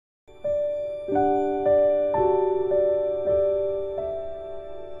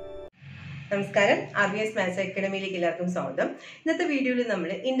നമസ്കാരം RBS Maths അക്കാഡമിയിലേക്ക് എല്ലാവർക്കും സ്വാഗതം. ഇന്നത്തെ വീഡിയോയിൽ നമ്മൾ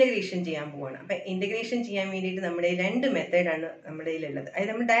ഇന്റഗ്രേഷൻ ചെയ്യാൻ പോവാണ്. അപ്പോൾ ഇന്റഗ്രേഷൻ ചെയ്യാൻ വേണ്ടിയിട്ട് നമ്മുടെ രണ്ട് മെത്തേഡാണ് നമ്മുടെ ഉള്ളത്. അതായത്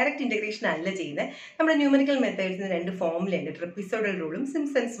നമ്മൾ ഡയറക്റ്റ് ഇന്റഗ്രേഷൻ അല്ല ചെയ്യുന്നത്. നമ്മുടെ ന്യൂമറിക്കൽ മെത്തേഡ്സിന് രണ്ട് ഫോർമുല ഉണ്ട്. ട്രപ്പീസോയിഡൽ റൂളും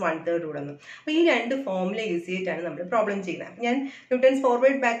സിംപ്സൺസ് 1/3 റൂളും. അപ്പോൾ ഈ രണ്ട് ഫോർമുല യൂസ് ചെയ്തിട്ടാണ് നമ്മൾ പ്രോബ്ലം ചെയ്യുന്നത്. അപ്പോൾ ഞാൻ ന്യൂട്ടൺസ്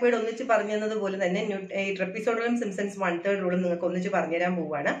ഫോർവേഡ് ബാക്ക്വേർഡ് ഒന്നിച്ച് പറഞ്ഞു തന്നതുപോലെ തന്നെ ഈ ട്രപ്പീസോയിഡലും സിംപ്സൺസ് 1/3 റൂളും നിങ്ങൾക്ക് ഒന്നിച്ച് പറഞ്ഞുതരാൻ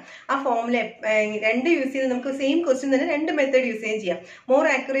പോവുകയാണ്. ആ ഫോർമുല രണ്ട് യൂസ് ചെയ്ത് നമുക്ക് സെയിം ക്വസ്റ്റ്യൻ തന്നെ രണ്ട് മെത്തേഡ് യൂസ് ചെയ്യാം. More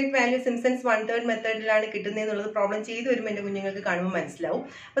accurate value Simpsons 1/3 മെത്തേഡിലാണ് കിട്ടുന്നതെന്നുള്ളത് problem ചെയ്ത് വരുമ്പോൾ എൻ്റെ കുഞ്ഞുങ്ങൾക്ക് കാണുമ്പോൾ മനസ്സിലാവും.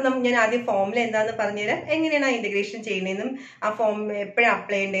 അപ്പോൾ ഞാൻ ആദ്യം ഫോർമുല എന്താണെന്ന് പറഞ്ഞുതരാം, എങ്ങനെയാണ് ആ ഇന്റഗ്രേഷൻ ചെയ്യുന്നതെന്നും ആ ഫോം എപ്പോഴാണ്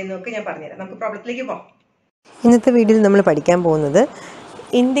അപ്ലൈ ചെയ്യേണ്ടതെന്നും ഒക്കെ ഞാൻ പറഞ്ഞുതരാം. നമുക്ക് പ്രോബ്ലത്തിലേക്ക് പോകാം. ഇന്നത്തെ വീഡിയോയിൽ നമ്മൾ പഠിക്കാൻ പോകുന്നത്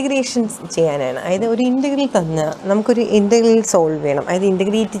ഇൻ്റഗ്രേഷൻസ് ചെയ്യാനാണ്. അതായത് ഒരു ഇൻ്റഗ്രൽ തന്നാൽ നമുക്കൊരു ഇൻ്റഗ്രൽ സോൾവ് ചെയ്യണം. അതായത്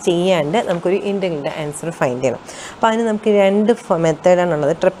ഇൻ്റഗ്രേറ്റ് ചെയ്യാണ്ട് നമുക്കൊരു ഇൻ്റഗ്രലിൻ്റെ ആൻസർ ഫൈൻഡ് ചെയ്യണം. അപ്പോൾ അതിന് നമുക്ക് രണ്ട്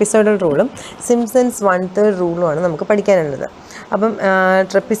മെത്തേഡാണുള്ളത്. ട്രപ്പീസോയിഡൽ റൂളും സിംപ്സൺസ് 1/3 റൂളുമാണ് നമുക്ക് പഠിക്കാനുള്ളത്. അപ്പം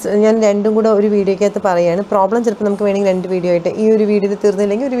ഞാൻ രണ്ടും കൂടെ ഒരു വീഡിയോയ്ക്കകത്ത് പറയുകയാണ്. പ്രോബ്ലം ചിലപ്പോൾ നമുക്ക് വേണമെങ്കിൽ രണ്ട് വീഡിയോ ആയിട്ട് ഈ ഒരു വീഡിയോയിൽ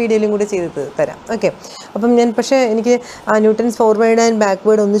തീർന്നില്ലെങ്കിൽ ഒരു വീഡിയോയിലും കൂടെ ചെയ്ത് തരാം. ഓക്കെ, അപ്പം പക്ഷേ എനിക്ക് ന്യൂട്ടൺസ് ഫോർവേഡ് ആൻഡ്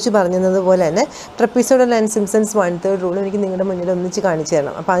ബാക്ക്വേർഡ് ഒന്നിച്ച് പറഞ്ഞതുപോലെ തന്നെ ട്രപ്പീസോയിഡൽ ആൻഡ് സിംപ്സൺസ് 1/3 റൂളും എനിക്ക് നിങ്ങളുടെ മുന്നിൽ ഒന്നിച്ച് കാണിച്ചു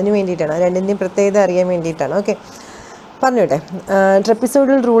തരണം. അപ്പോൾ അതിന് വേണ്ടിയിട്ടാണ്, രണ്ടിൻ്റെയും പ്രത്യേകത അറിയാൻ വേണ്ടിയിട്ടാണ്. ഓക്കെ, പറഞ്ഞോട്ടെ.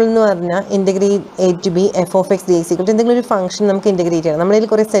 ട്രപ്പീസോയിഡൽ റൂൾ എന്ന് പറഞ്ഞാൽ integrate a to b f of x dx = എന്തെങ്കിലും ഒരു ഫംഗ്ഷൻ നമുക്ക് ഇൻ്റഗ്രേറ്റ് ചെയ്യണം. നമ്മുടെ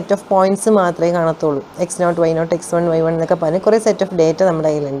കുറേ സെറ്റ് ഓഫ് പോയിൻറ്റ്സ് മാത്രമേ കാണത്തുള്ളൂ. x0, y0, x1, y1 എന്നൊക്കെ പറഞ്ഞ് കുറേ സെറ്റ് ഓഫ് ഡേറ്റ നമ്മുടെ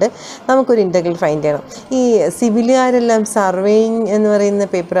കയ്യിലുണ്ട്. നമുക്കൊരു ഇൻ്റഗ്രൽ ഫൈൻഡ് ചെയ്യണം. ഈ സിവിലുകാരെല്ലാം സർവേയിങ് എന്ന് പറയുന്ന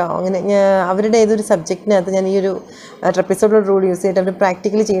പേപ്പർ അങ്ങനെ അവരുടെ ഏതൊരു സബ്ജക്റ്റിനകത്ത് ഞാൻ ഈ ഒരു ട്രപ്പീസോയിഡൽ റൂൾ യൂസ് ചെയ്തിട്ട് അവർ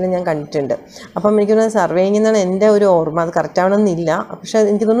പ്രാക്ടിക്കലി ചെയ്യുന്നത് ഞാൻ കണ്ടിട്ടുണ്ട്. അപ്പം എനിക്ക് തോന്നുന്നത് സർവേയിങ് എന്നാണ് എൻ്റെ ഒരു ഓർമ്മ. അത് കറക്റ്റ് ആവണമെന്നില്ല, പക്ഷേ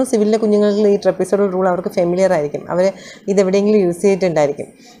എനിക്ക് തോന്നുന്നു സിവിലിലെ കുഞ്ഞുങ്ങൾക്ക് ഈ ട്രപ്പീസോയിഡൽ റൂൾ അവർക്ക് ഫെമിലിയർ ആയിരിക്കും. അവർ ഇതെവിടെയെങ്കിലും യൂസ് ചെയ്തിട്ടുണ്ടായിരിക്കും.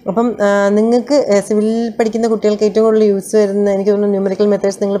 അപ്പം നിങ്ങൾക്ക് സിവിലിൽ പഠിക്കുന്ന കുട്ടികൾക്ക് ഏറ്റവും കൂടുതൽ യൂസ് വരുന്ന എനിക്ക് തോന്നുന്നു ന്യൂമറിക്കൽ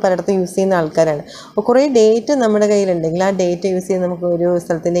മെത്തേഡ്സ് നിങ്ങൾ പലയിടത്തും യൂസ് ചെയ്യുന്ന ആൾക്കാരാണ്. അപ്പോൾ കുറേ ഡേറ്റ നമ്മുടെ കയ്യിലുണ്ടെങ്കിൽ ആ ഡേറ്റ യൂസ് ചെയ്ത് നമുക്ക് ഒരു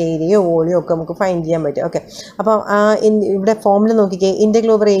സ്ഥലത്തിൻ്റെ ഏരിയയോ വോളിയോ ഒക്കെ നമുക്ക് ഫൈൻഡ് ചെയ്യാൻ പറ്റും. ഓക്കെ, അപ്പോൾ ഇവിടെ ഫോമുല നോക്കിക്കേ.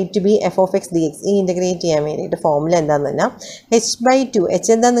 Integral over a to b f of x dx ഈ ഇൻ്റഗ്രേറ്റ് ചെയ്യാൻ വേണ്ടിയിട്ട് ഫോമുല എന്താണെന്ന് പറഞ്ഞാൽ h/2.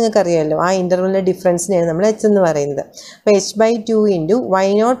 h എന്താണെന്ന് നിങ്ങൾക്ക് അറിയാമല്ലോ. ആ ഇൻ്റർവലിൻ്റെ ഡിഫറൻസിനെയാണ് നമ്മൾ h എന്ന് പറയുന്നത്. അപ്പോൾ h/2 ×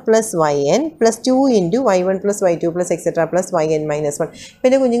 y0 + yn + 2 × y1 + y2 + etc. + yn - 1.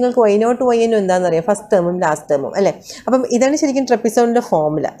 പിന്നെ കുഞ്ഞുങ്ങൾക്ക് y0 yn എന്താണെന്ന് അറിയാം, ഫസ്റ്റ് ടേമും ലാസ്റ്റ് ടേമും അല്ലേ. അപ്പം ഇതാണ് ശരിക്കും ട്രപ്പീസോയിഡിൻ്റെ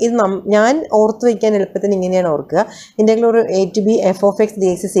ഫോമുല. ഇത് ഞാൻ ഓർത്ത് വയ്ക്കാൻ എളുപ്പത്തിന് ഇങ്ങനെയാണ് ഓർക്കുക. Integral over a to b f of x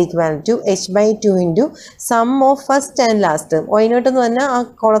dx = h/2 × some of first and last term. y0 എന്ന് പറഞ്ഞാൽ ആ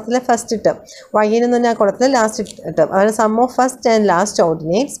കോളത്തിലെ ഫസ്റ്റ് ടേം, yn എന്ന് പറഞ്ഞാൽ ആ കോളത്തിലെ ലാസ്റ്റ് ടേം. അതാണ് some of first and last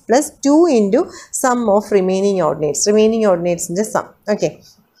ordinates + 2 × some of remaining ഓർഡിനേറ്റ്സിൻ്റെ some. Okay,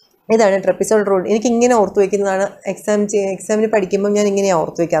 ഇതാണ് ട്രപ്പീസോയിഡൽ rule. എനിക്ക് ഇങ്ങനെ ഓർത്ത് വയ്ക്കുന്നതാണ്. എക്സാമിന് പഠിക്കുമ്പോൾ ഞാൻ ഇങ്ങനെയാണ്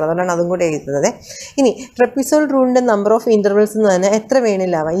ഓർത്ത് വയ്ക്കാറ്. അതുകൊണ്ടാണ് അതും കൂടെ എഴുതുന്നത്. ഇനി ട്രപ്പീസോയിഡൽ റൂളിൻ്റെ നമ്പർ ഓഫ് ഇൻ്റർവെൽസ് എന്ന് പറഞ്ഞാൽ എത്ര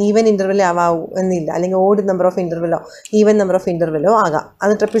വേണമെങ്കിലാവാം. ഈവൻ ഇൻ്റർവെൽ ആവാവൂ എന്നില്ല, അല്ലെങ്കിൽ odd number of ഇൻ്റർവെല്ലോ even number of ഇൻ്റർവെല്ലോ ആകാം.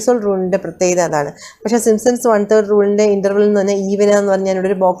 അത് ട്രപ്പീസോയിഡൽ റൂളിൻ്റെ പ്രത്യേകത അതാണ്. പക്ഷേ സിംപ്സൺസ് 1/3 റൂളിൻ്റെ ഇൻ്റർവെൽ എന്ന് പറഞ്ഞാൽ ഈവനാന്ന് പറഞ്ഞാൽ ഞാനിവിടെ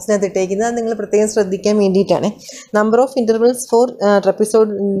ഒരു ബോക്സിനകത്ത് ഇട്ടേക്കുന്നത്. അത് നിങ്ങൾ പ്രത്യേകം ശ്രദ്ധിക്കാൻ വേണ്ടിയിട്ടാണ്. Number of intervals four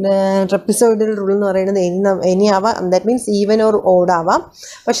ട്രപ്പീസോയിഡൽ rule എന്ന് പറയുന്നത് എനി ആവാം. That means even or odd ആവാം.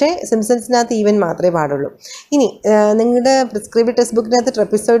 പക്ഷേ സിംപ്സൺസിനകത്ത് ഈവൻ മാത്രമേ പാടുള്ളൂ. ഇനി നിങ്ങളുടെ prescribe text ബുക്കിനകത്ത്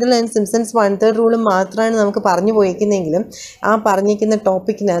ട്രപ്പീസോയിഡൽ and Simpsons 1/3 rule മാത്രമാണ് നമുക്ക് പറഞ്ഞു പോയിരിക്കുന്നതെങ്കിലും ആ പറഞ്ഞിരിക്കുന്ന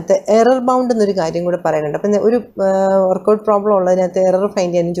ടോപ്പിക്കിനകത്ത് എറർ ബൗണ്ട് എന്നൊരു കാര്യം കൂടെ പറയാനുണ്ട്. അപ്പം ഒരു വർക്കൗട്ട് പ്രോബ്ലം ഉള്ളതിനകത്ത് എറർ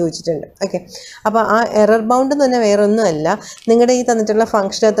ഫൈൻഡ് ചെയ്യാനും ചോദിച്ചിട്ടുണ്ട്. ഓക്കെ, അപ്പോൾ ആ എറർ ബൗണ്ട് എന്ന് പറഞ്ഞാൽ വേറെ ഒന്നുമല്ല, നിങ്ങളുടെ ഈ തന്നിട്ടുള്ള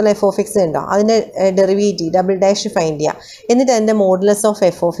ഫംഗ്ഷനകത്തുള്ള f of x ഉണ്ടോ, അതിൻ്റെ ഡെറിവേറ്റീവ് ഡബിൾ ഫൈൻഡ് ചെയ്യുക. എന്നിട്ട് അതിൻ്റെ modulus of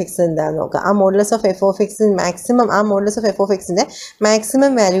f of x എന്താണെന്ന് നോക്കുക. ആ modulus of f of x maximum, ആ modulus of f of x-ൻ്റെ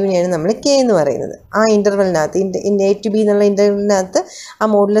maximum വാല്യൂവിനെയാണ് നമ്മൾ k എന്ന് പറയുന്നത്. ആ ഇൻ്റർവെലിനകത്ത് a to b എന്നുള്ള ഇൻ്റർവെലിനകത്ത് ആ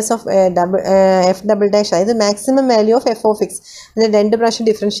മോഡുലസ് ഓഫ് f', അതായത് maximum value of f of x അതിനെ 2 പ്രാവശ്യം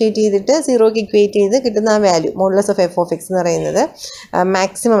ഡിഫറൻഷ്യേറ്റ് ചെയ്തിട്ട് 0ക്ക് ഇക്വേറ്റ് ചെയ്ത് കിട്ടുന്ന ആ value modulus of f of x എന്ന് പറയുന്നത്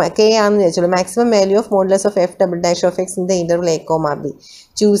മാക്സിമം k ആണെന്ന് ചോദിച്ചോളൂ. Maximum value of modulus of f'' of x in the interval a, b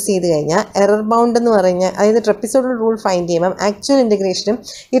choose ചെയ്ത് കഴിഞ്ഞാൽ എറർ ബൗണ്ട് എന്ന് പറഞ്ഞാൽ, അതായത് ട്രപ്പീസോയിഡൽ റൂൾ ഫൈൻഡ് ചെയ്യുമ്പം ആക്ച്വൽ ഇൻ്റഗ്രേഷനും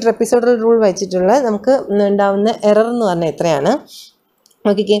ഈ ട്രപ്പീസോയിഡൽ റൂൾ വെച്ചിട്ടുള്ള നമുക്ക് ഉണ്ടാകുന്ന എറർ എന്ന് പറഞ്ഞാൽ എത്രയാണ്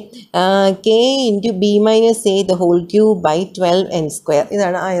നോക്കിക്കേ. k × b - a the whole cube by 12n².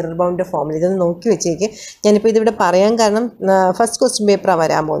 ഇതാണ് ആ എറർ ബൗണ്ട് ഫോമുല. ഇതൊന്ന് നോക്കി വെച്ചേക്ക്. ഞാനിപ്പോൾ ഇതിവിടെ പറയാൻ കാരണം ഫസ്റ്റ് ക്വസ്റ്റ്യൻ പേപ്പറാണ്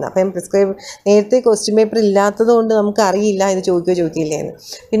വരാൻ പോകുന്നത്. അപ്പം നേരത്തെ ക്വസ്റ്റ്യൻ പേപ്പർ ഇല്ലാത്തത് കൊണ്ട് നമുക്ക് അറിയില്ല ഇത് ചോദിക്കില്ലേ എന്ന്.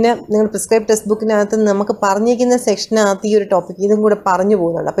 പിന്നെ നിങ്ങൾ പ്രിസ്ക്രൈബ് ടെക്സ്റ്റ് ബുക്കിനകത്ത് നമുക്ക് പറഞ്ഞിരിക്കുന്ന സെക്ഷനകത്ത് ഈ ഒരു ടോപ്പിക് ഇതും കൂടെ പറഞ്ഞു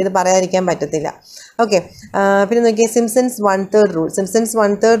പോകുന്നുണ്ട്. അപ്പോൾ ഇത് പറയാതിരിക്കാൻ പറ്റത്തില്ല. ഓക്കെ, പിന്നെ നോക്കിയാൽ സിംപ്സൺസ് 1/3 റൂൾ. സിംപ്സൺസ്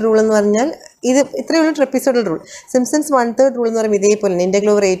 1/3 റൂൾ എന്ന് പറഞ്ഞാൽ ഇത് ഇത്രയുള്ള ട്രപ്പീസോയിഡൽ റൂൾ. സിംപ്സൺസ് 1/3 റൂൾ എന്ന് പറയുമ്പോൾ ഇതേപോലെ integral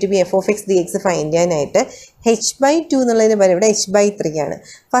over a to b f of x dx find ചെയ്യാനായിട്ട് h/2 എന്നുള്ളതിന് പകരം ഇവിടെ h/3 ആണ്.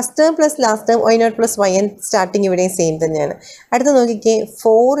 First term plus last term y0 + yn starting ഇവിടെയും സെയിം തന്നെയാണ്. അടുത്ത് നോക്കിക്കേ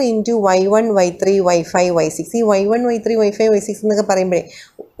 4 × y1 y3 y5 y6. ഈ y1 y3 y5 y6 എന്നൊക്കെ പറയുമ്പോഴേ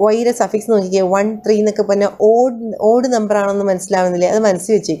വൈയുടെ സഫിക്സ് നോക്കിക്കേ 1 3 എന്നൊക്കെ പറഞ്ഞാൽ ഓഡ് നമ്പർ ആണെന്ന് മനസ്സിലാവുന്നില്ലേ? അത്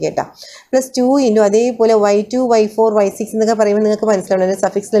മനസ്സിൽ വെച്ചേക്ക് കേട്ടോ. പ്ലസ് 2 ഇൻറ്റു അതേപോലെ y2 y4 y6 എന്നൊക്കെ പറയുമ്പോൾ നിങ്ങൾക്ക് മനസ്സിലാവണം അതിൻ്റെ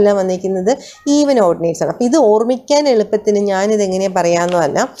സഫിക്സിലെല്ലാം വന്നിരിക്കുന്നത് ഈവൻ ഓർഡിനേറ്റ്സ് ആണ്. അപ്പോൾ ഇത് ഓർമ്മിക്കാൻ എളുപ്പത്തിന് ഞാനിത് എങ്ങനെയാണ് പറയാമെന്ന്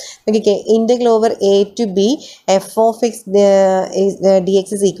പറഞ്ഞാൽ നോക്കിക്കേ, integral over a to b f of x dx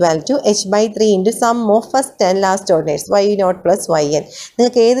is equal to h/3 into some of first and last ordinates y0 plus yn.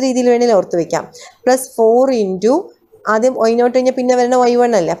 നിങ്ങൾക്ക് ഏത് രീതിയിൽ വേണമെങ്കിലും ഓർത്ത് വയ്ക്കാം. പ്ലസ് 4 ഇൻറ്റു ആദ്യം y0 കഴിഞ്ഞാൽ പിന്നെ വരുന്ന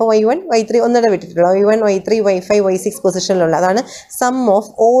y1 അല്ലേ? അപ്പോൾ y1 y3 ഒന്നിടെ വിട്ടിട്ടുള്ളൂ. y1 y3 y5 y6 പൊസിഷനിലുള്ള അതാണ് സം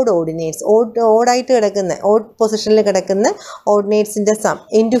ഓഫ് ഓഡ് ഓർഡിനേറ്റ്സ്. ഓഡായിട്ട് കിടക്കുന്ന ഓഡ് പൊസിഷനിൽ കിടക്കുന്ന ഓർഡിനേറ്റ്സിൻ്റെ some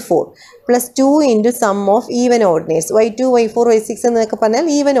into 4 plus 2 into some of even ordinates y2 y4 y6 എന്നൊക്കെ പറഞ്ഞാൽ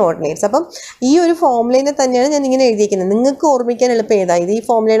ഈവൻ ഓർഡിനേറ്റ്സ്. അപ്പം ഈ ഒരു ഫോമുലൈനെ തന്നെയാണ് ഞാൻ ഇങ്ങനെ എഴുതിയിരിക്കുന്നത്. നിങ്ങൾക്ക് ഓർമ്മിക്കാൻ എളുപ്പം ഏതാണ്? ഇത് ഈ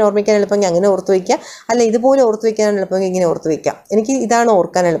ഫോമുലൈൻ ഓർമ്മിക്കാൻ എളുപ്പം അങ്ങനെ ഓർത്ത് വയ്ക്കുക, അല്ല ഇതുപോലെ ഓർത്ത് വയ്ക്കാനാണ് എളുപ്പം ഇങ്ങനെ ഓർത്ത് വയ്ക്കാം. എനിക്ക് ഇതാണ്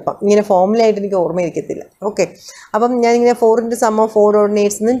ഓർക്കാൻ എളുപ്പം, ഇങ്ങനെ ഫോമുലയായിട്ട് എനിക്ക് ഓർമ്മയിരിക്കത്തില്ല. ഓക്കെ, അപ്പം ഞാനിങ്ങനെ 4 into some of odd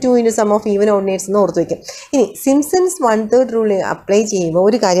ordinates എന്നും 2 into some of even ordinates എന്നും ഓർത്ത് വയ്ക്കും. ഇനി സിംസൺസ് 1/3 റൂൾ അപ്ലൈ ചെയ്യുമ്പോൾ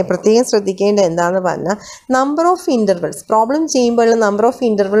ഒരു കാര്യം പ്രത്യേകം ശ്രദ്ധിക്കേണ്ടത് എന്താണെന്ന് പറഞ്ഞാൽ നമ്പർ ഓഫ് ഇൻ്റർവെൽസ് പ്രോബ്ലം ചെയ്യുമ്പോഴുള്ള നമ്പർ ഓഫ്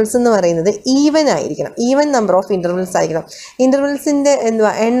ഇൻ്റർവെൽസ് എന്ന് പറയുന്നത് ഈവൻ ആയിരിക്കണം. ഈവൻ നമ്പർ ഓഫ് ഇൻ്റർവെൽസ് ആയിരിക്കണം. ഇൻ്റർവെൽസിൻ്റെ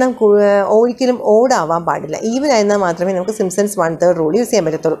എണ്ണം ഒരിക്കലും ഓടാവാൻ പാടില്ല. ഈവൻ ആയിരുന്നാൽ മാത്രമേ നമുക്ക് സിംസൺസ് 1/3 റൂൾ യൂസ് ചെയ്യാൻ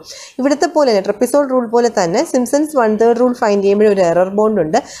പറ്റത്തുള്ളൂ. ഇവിടുത്തെ പോലെ തന്നെ ട്രപ്പിസോഡ് റൂൾ പോലെ തന്നെ സിംസൺസ് 1/3 റൂൾ ഫൈൻഡ് ചെയ്യുമ്പോൾ ഒരു എറർ ബോണ്ട്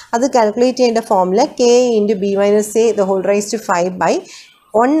ഉണ്ട്. അത് കാൽക്കുലേറ്റ് ചെയ്യേണ്ട formula k into b minus a the whole raised to 5 by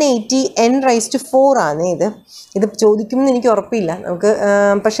 180 n raised to 4 ആണ്. ഇത് ചോദിക്കുമെന്ന് എനിക്ക് ഉറപ്പില്ല നമുക്ക്,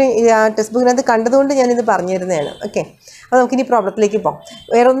 പക്ഷേ ടെക്സ്റ്റ് ബുക്കിനകത്ത് കണ്ടതുകൊണ്ട് ഞാനിത് പറഞ്ഞു തരുന്നതാണ്. ഓക്കെ, അപ്പോൾ നമുക്കിനി പ്രോബ്ലത്തിലേക്ക് പോകാം.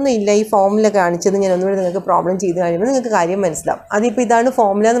 വേറെ ഒന്നും ഇല്ല, ഈ ഫോമുല കാണിച്ചത് ഞാൻ ഒന്നുകൂടി നിങ്ങൾക്ക് പ്രോബ്ലം ചെയ്ത് കഴിയുമ്പോൾ നിങ്ങൾക്ക് കാര്യം മനസ്സിലാവും. അതിപ്പോൾ ഇതാണ്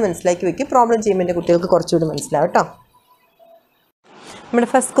ഫോമുല എന്ന് മനസ്സിലാക്കി വയ്ക്കും. പ്രോബ്ലം ചെയ്യുമ്പോൾ എൻ്റെ കുട്ടികൾക്ക് കുറച്ചുകൂടി മനസ്സിലാവും കേട്ടോ. നമ്മുടെ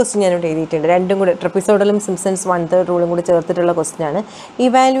ഫസ്റ്റ് ക്വസ്റ്റ്യൻ ഞാനിവിടെ എഴുതിയിട്ടുണ്ട്. രണ്ടും കൂടെ ട്രപ്പിസോഡലും സിംസൺസ് 1/3 റൂളും കൂടി ചേർത്തിട്ടുള്ള ക്വസ്റ്റ്യനാണ്.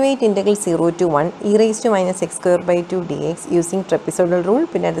 Evaluate integral 0 to 1 e raised to minus x²/2 dx using trapezoidal rule.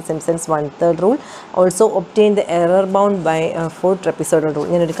 പിന്നെ അത് Simpson's 1/3 rule. Also obtain the error bound by four trapezoidal rule.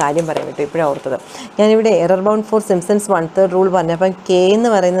 ഞാനൊരു കാര്യം പറയാൻ പറ്റും, ഇപ്പോഴാണ് ഓർത്തത്. ഞാനിവിടെ error bound four Simpson's 1/3 rule പറഞ്ഞപ്പോൾ k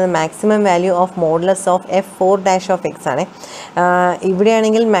എന്ന് പറയുന്നത് maximum value of modulus of f4' ആണ്.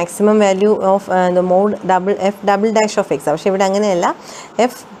 ഇവിടെയാണെങ്കിൽ maximum value of mode f'' പക്ഷേ ഇവിടെ അങ്ങനെയല്ല,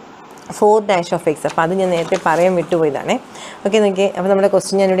 f4' അപ്പോൾ അത് ഞാൻ നേരത്തെ പറയാൻ വിട്ടുപോയതാണ്. ഓക്കെ, നോക്കിയേ, അപ്പോൾ നമ്മുടെ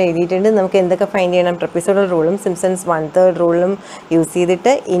ക്വസ്റ്റ്യൻ ഞാനിവിടെ എഴുതിയിട്ടുണ്ട്. നമുക്ക് എന്തൊക്കെ ഫൈൻഡ് ചെയ്യണം? ട്രപ്പിസോഡൽ റൂളും സിംസൺസ് 1/3 റൂളും യൂസ്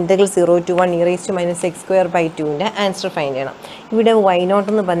ചെയ്തിട്ട് integral 0 to 1 e raised to minus x²/2ൻ്റെ answer find ചെയ്യണം. ഇവിടെ y0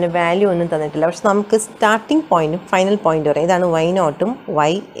 എന്ന് പറഞ്ഞ വാല്യൂ ഒന്നും തന്നിട്ടില്ല, പക്ഷെ നമുക്ക് സ്റ്റാർട്ടിംഗ് പോയിൻറ്റും ഫൈനൽ പോയിൻ്റ് പറയാം. ഇതാണ് y0ഉം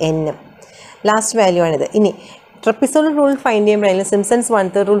yn ലാസ്റ്റ് വാല്യൂ ആണിത്. ഇനി trapezoidal rule find ചെയ്യുമ്പോഴായാലും Simpson's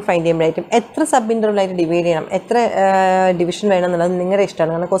 1/3 rule find ചെയ്യുമ്പോഴായിട്ടും എത്ര സബ് ഇൻ്റർവലായിട്ട് ഡിവൈഡ് ചെയ്യണം, എത്ര ഡിവിഷൻ വേണം എന്നുള്ളത് നിങ്ങളുടെ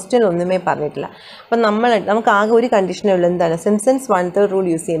ഇഷ്ടമാണ്. കാരണം ക്വസ്റ്റ്യൻ ഒന്നുമേ പറഞ്ഞിട്ടില്ല. അപ്പം നമുക്ക് ആകെ ഒരു കണ്ടീഷനേ ഉള്ളൂ, എന്താണ്? സിംസൺസ് 1/3 റൂൾ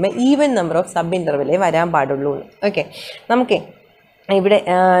യൂസ് ചെയ്യുമ്പോൾ ഈവൻ നമ്പർ ഓഫ് സബ് ഇൻ്റർവലേ വരാൻ പാടുള്ളൂ. ഓക്കെ, നമുക്ക് ഇവിടെ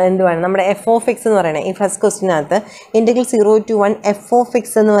എന്തുവാണ് നമ്മുടെ f(x) എന്ന് പറയുന്നത് ഈ ഫസ്റ്റ് ക്വസ്റ്റിനകത്ത് ഇൻ്റഗ്രൽ 0 to 1 f(x)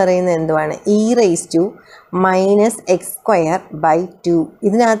 എന്ന് പറയുന്നത് എന്തുവാണ്? e raised to minus x²/2.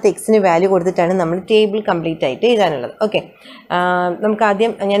 ഇതിനകത്ത് എക്സിന് വാല്യൂ കൊടുത്തിട്ടാണ് നമ്മൾ ടേബിൾ കംപ്ലീറ്റ് ആയിട്ട് എഴുതാനുള്ളത്. ഓക്കെ, നമുക്ക്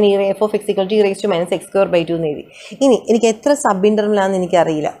ആദ്യം ഞാൻ f(x) = e raised to minus x²/2 എന്ന് എഴുതി. ഇനി എനിക്ക് എത്ര സബ് ഇൻ്റർവലാണെന്ന്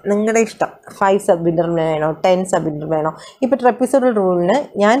എനിക്കറിയില്ല, നിങ്ങളുടെ ഇഷ്ടം. 5 സബ് ഇൻ്റർവൽ വേണോ, 10 സബ് ഇൻ്റർവൽ വേണോ? ഇപ്പോൾ ട്രപ്പിസോഡൽ റൂളിന്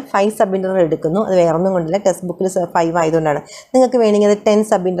ഞാൻ 5 സബ് ഇൻ്റർവൽ എടുക്കുന്നു. അത് വേറെ ഒന്നും കൊണ്ടില്ല, ടെക്സ്റ്റ് ബുക്കിൽ 5 ആയതുകൊണ്ടാണ്. നിങ്ങൾക്ക് വേണമെങ്കിൽ അത് 10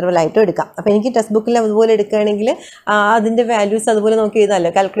 സബ് ഇൻ്റർവൽ ആയിട്ടും എടുക്കാം. അപ്പോൾ എനിക്ക് ടെക്സ്റ്റ് ബുക്കിൽ അതുപോലെ എടുക്കുകയാണെങ്കിൽ അതിൻ്റെ വാല്യൂസ് അതുപോലെ നോക്കി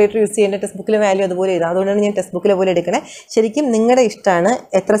എഴുതാമല്ലോ. കാൽക്കുലേറ്റർ യൂസ് ചെയ്യേണ്ട ടെക്സ്റ്റ് ബുക്കിലെ വാല്യൂ അതുപോലെ എഴുതാം. അതുകൊണ്ടാണ് ഞാൻ ടെക്സ്റ്റ് ബുക്കിലെ പോലെ എടുക്കണേ. ശരിക്കും നിങ്ങളുടെ ഇഷ്ടമാണ്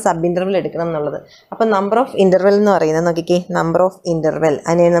എത്ര സബ് ഇൻ്റർവൽ എടുക്കണം എന്നുള്ളത്. അപ്പോൾ നമ്പർ ഓഫ് ഇൻ്റർവൽ എന്ന് പറയുന്നത് നോക്കിക്കേ, നമ്പർ ഓഫ് ഇൻ്റർവൽ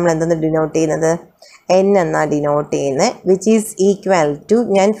അതിനെയാണ് നമ്മൾ എന്തെന്ന് ഡിനോട്ട് ചെയ്യുന്നത്? n എന്നാണ് ഡിനോട്ട് ചെയ്യുന്നത്. വിച്ച് ഈസ് ഈക്വൽ ടു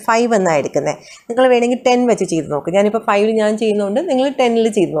ഞാൻ 5 എന്നാണ് എടുക്കുന്നത്. നിങ്ങൾ വേണമെങ്കിൽ 10 വെച്ച് ചെയ്ത് നോക്കും. ഞാനിപ്പോൾ 5 ഞാൻ ചെയ്യുന്നതുകൊണ്ട് നിങ്ങൾ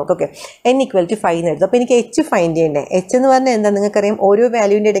 10 ചെയ്ത് നോക്കും. ഓക്കെ, n = 5 എന്ന് എടുത്തു. അപ്പോൾ എനിക്ക് h ഫൈൻഡ് ചെയ്യേണ്ടേ. h എന്ന് പറഞ്ഞാൽ എന്താ നിങ്ങൾക്കറിയാം, ഓരോ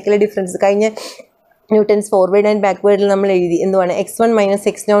വാല്യൂവിൻ്റെ ഇടയ്ക്കുള്ള ഡിഫറൻസ്. കഴിഞ്ഞ ന്യൂട്ടൺസ് ഫോർവേഡ് ആൻഡ് ബാക്ക്വേർഡിൽ നമ്മൾ എഴുതി എന്തുവാണ്? x1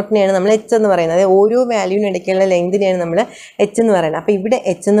 - x0നെയാണ് നമ്മൾ h എന്ന് പറയുന്നത്. അതായത് ഓരോ വാല്യൂവിന് ഇടയ്ക്കുള്ള ലെങ്തിനെയാണ് നമ്മൾ h എന്ന് പറയുന്നത്. അപ്പോൾ ഇവിടെ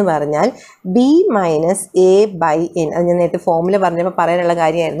h എന്ന് പറഞ്ഞാൽ b - a/n. അത് ഞാൻ നേരത്തെ ഫോമുല പറഞ്ഞപ്പോൾ പറയാനുള്ള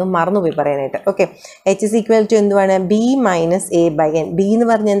കാര്യമായിരുന്നു, മറന്നുപോയി പറയാനായിട്ട്. ഓക്കെ, h = എന്തുവാണ്? b - a/n. b എന്ന്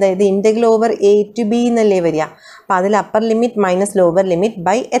പറഞ്ഞാൽ എന്താ? ഇത് integral over a to b എന്നല്ലേ വരിക. അപ്പോൾ അതിൽ upper limit minus lower limit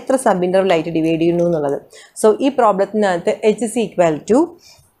by എത്ര സബ് ഇൻ്റർവൽ ആയിട്ട് ഡിവൈഡ് ചെയ്യുന്നു എന്നുള്ളത്. സോ ഈ പ്രോബ്ലത്തിനകത്ത് h =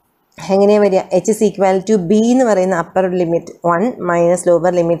 എങ്ങനെയാണ് വരിക? h is equal to b എന്ന് പറയുന്ന upper limit 1 minus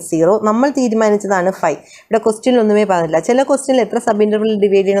lower limit 0. നമ്മൾ തീരുമാനിച്ചതാണ് 5. ഇവിടെ ക്വസ്റ്റ്യനിൽ ഒന്നുമേ പറഞ്ഞില്ല. ചില ക്വസ്റ്റ്യനിൽ എത്ര സബ് ഇൻ്റർവൽ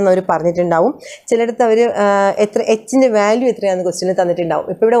ഡിവൈഡ് ചെയ്യണമെന്ന് അവർ പറഞ്ഞിട്ടുണ്ടാവും. ചിലയിടത്ത് അവർ എത്ര എച്ചിൻ്റെ വാല്യൂ എത്രയാണെന്ന് ക്വസ്റ്റ്യനിൽ തന്നിട്ടുണ്ടാവും.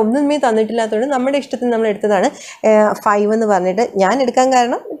 ഇപ്പോൾ ഇവിടെ ഒന്നുമേ തന്നിട്ടില്ലാത്തതുകൊണ്ട് നമ്മുടെ ഇഷ്ടത്തിന് നമ്മൾ എടുത്തതാണ് 5 എന്ന് പറഞ്ഞിട്ട്. ഞാൻ എടുക്കാൻ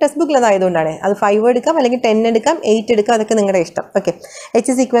കാരണം ടെക്സ്റ്റ് ബുക്കിൽ അതായതുകൊണ്ടാണ്. അത് 5 എടുക്കാം, അല്ലെങ്കിൽ 10 എടുക്കാം, 8 എടുക്കാം, അതൊക്കെ നിങ്ങളുടെ ഇഷ്ടം. Okay, h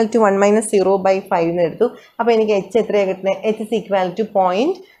is equal to 1 minus 0/5 എന്ന് എടുത്തു. അപ്പോൾ എനിക്ക് h എത്രയാണ് കിട്ടുന്നത്? h is equal to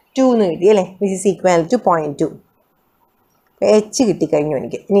 0.2 എന്ന് കിട്ടി അല്ലേ? Which is equal to 0.2. H കിട്ടിക്കഴിഞ്ഞു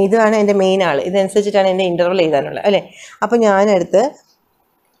എനിക്ക്. ഇനി ഇതാണ് എൻ്റെ മെയിൻ ആൾ. ഇതനുസരിച്ചിട്ടാണ് എൻ്റെ ഇൻ്റർവൽ എഴുതാനുള്ളത് അല്ലേ? അപ്പോൾ ഞാനെടുത്ത്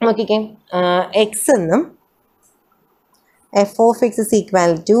നോക്കിക്കേ, എക്സ് എന്നും F of X is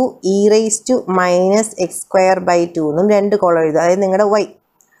equal to E raise to minus X square by 2 എന്നും 2 കോളം എഴുതുക. അതായത് നിങ്ങളുടെ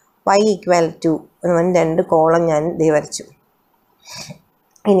വൈ ഈക്വൽ ടു എന്ന് പറഞ്ഞ് 2 കോളം ഞാൻ വരച്ചു.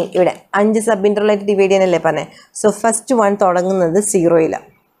 ഇനി ഇവിടെ 5 സബ് ഇൻ്റർവലായിട്ട് ഡിവൈഡ് ചെയ്യാനല്ലേ പറഞ്ഞത്. സോ ഫസ്റ്റ് 1 തുടങ്ങുന്നത് 0-ലാണ്.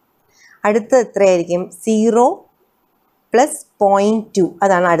 അടുത്ത എത്രയായിരിക്കും? 0 പ്ലസ് 0.2,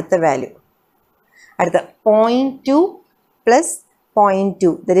 അതാണ് അടുത്ത വാല്യൂ. അടുത്ത 0.2 plus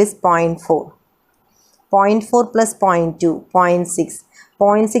 0.2, that is 0.4. 0.4 plus 0.2, 0.6.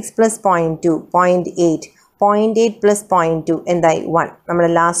 0.6 plus 0.2, 0.8. 0.8 plus 0.2 എന്തായി? 1. നമ്മുടെ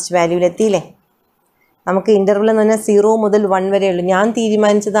ലാസ്റ്റ് വാല്യൂവിലെത്തിയില്ലേ? നമുക്ക് ഇൻ്റർവൽ എന്ന് പറഞ്ഞാൽ 0 മുതൽ 1 വരെ ഉള്ളൂ. ഞാൻ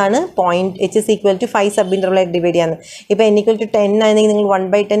തീരുമാനിച്ചതാണ് h is equal to 5 sub ഇൻ്റർവലായിട്ട് divide ചെയ്യാന്ന്. ഇപ്പോൾ n equal to 10 ആയിരുന്നെങ്കിൽ നിങ്ങൾ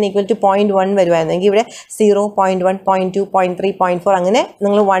 1/10 equal to 0.1 വരുമായിരുന്നെങ്കിൽ ഇവിടെ 0, 0.1, 0.2, 0.3, 0.4 അങ്ങനെ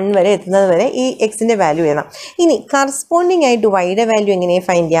നിങ്ങൾ 1 വരെ എത്തുന്നത് വരെ ഈ എക്സിൻ്റെ വാല്യൂ എഴുതാം. ഇനി കറസ്പോണ്ടിങ് ആയിട്ട് വൈയുടെ വാല്യൂ എങ്ങനെയാണ്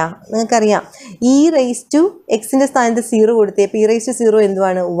ഫൈൻഡ് ചെയ്യുക? നിങ്ങൾക്കറിയാം, ഇ റൈസ് ടു എക്സിൻ്റെ സ്ഥാനത്ത് 0 കൊടുത്തേ. അപ്പോൾ ഇ റൈസ് ടു 0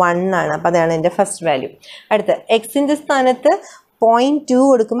 എന്തുവാണ്? 1 ആണ്. അപ്പോൾ അതാണ് എൻ്റെ ഫസ്റ്റ് വാല്യൂ. അടുത്ത എക്സിൻ്റെ സ്ഥാനത്ത് 0.2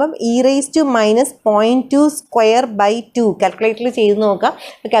 കൊടുക്കുമ്പം E raise to minus 0.2 square by 2 കാൽക്കുലേറ്ററിൽ ചെയ്ത് നോക്കാം.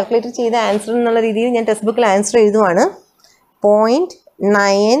 അപ്പോൾ കാൽക്കുലേറ്റർ ചെയ്ത ആൻസർ എന്നുള്ള രീതിയിൽ ഞാൻ ടെക്സ്റ്റ് ബുക്കിൽ ആൻസർ എഴുതുവാണ്.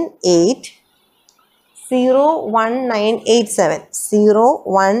 0.98701987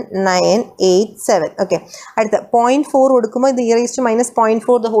 01987. ഓക്കെ, അടുത്ത 0.4 കൊടുക്കുമ്പോൾ ഇത് E raise to minus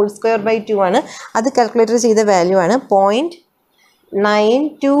 0.4 the whole square by 2 ആണ്. അത് കാൽക്കുലേറ്റർ ചെയ്ത വാല്യൂ ആണ്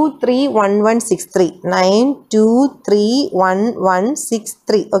 9231163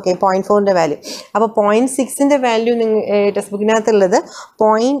 9231163. Okay, 0.4ൻ്റെ value. അപ്പോൾ 0.6ൻ്റെ വാല്യൂ ടെക്സ്റ്റ് ബുക്കിനകത്തുള്ളത്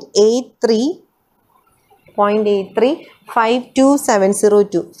 0.83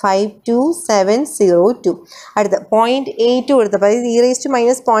 52702. അടുത്ത 0.8 കൊടുത്തപ്പോൾ അതായത് E raise to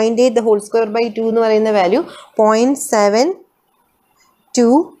minus 0.8 the whole square by 2 എന്ന് പറയുന്ന വാല്യൂ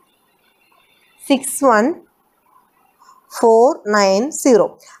 0.7261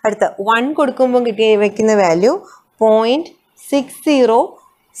 അടുത്ത 1 കൊടുക്കുമ്പോൾ വയ്ക്കുന്ന വാല്യൂ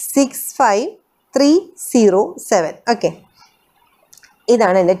 0.6065307. ഓക്കെ,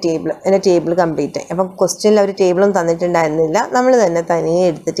 ഇതാണ് എൻ്റെ ടേബിൾ കംപ്ലീറ്റ് ആയി. അപ്പം ക്വസ്റ്റ്യനിൽ അവർ ടേബിളൊന്നും തന്നിട്ടുണ്ടായിരുന്നില്ല, നമ്മൾ തന്നെ തനിയെ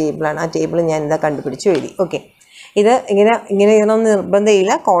എടുത്ത ടേബിളാണ്. ആ ടേബിൾ ഞാൻ എന്താ കണ്ടുപിടിച്ചു എഴുതി. ഓക്കെ, ഇത് ഇങ്ങനെ എഴുതണമെന്ന്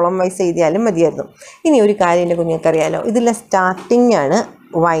നിർബന്ധമില്ല, കോളം വൈസ് എഴുതിയാലും മതിയായിരുന്നു. ഇനി ഒരു കാര്യം എൻ്റെ കുഞ്ഞുങ്ങൾക്കറിയാലോ, ഇതിലെ സ്റ്റാർട്ടിംഗ് ആണ്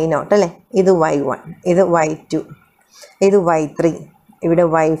y0 അല്ലേ? ഇത് y1, ഇത് y2, ഇത് y3, ഇവിടെ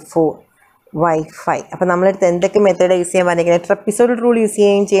y4, y5. അപ്പോൾ നമ്മളെടുത്ത് എന്തൊക്കെ മെത്തേഡ് യൂസ് ചെയ്യാൻ പറഞ്ഞിരിക്കുന്നത്? ട്രപ്പിസോയിഡൽ റൂൾ യൂസ്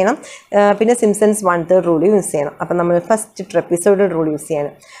ചെയ്യുകയും ചെയ്യണം, പിന്നെ സിംസൺസ് 1/3 റൂൾ യൂസ് ചെയ്യണം. അപ്പോൾ നമ്മൾ ഫസ്റ്റ് ട്രപ്പിസോയിഡൽ റൂൾ യൂസ്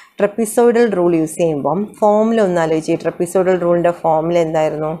ചെയ്യണം. ട്രപ്പിസോയിഡൽ റൂൾ യൂസ് ചെയ്യുമ്പം ഫോമുല ഒന്ന് ആലോചിച്ച്. ട്രപ്പിസോയിഡൽ റൂളിൻ്റെ ഫോമുല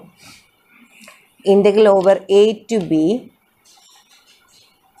എന്തായിരുന്നു? Integral over a to b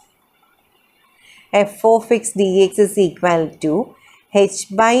f of x dx is equal to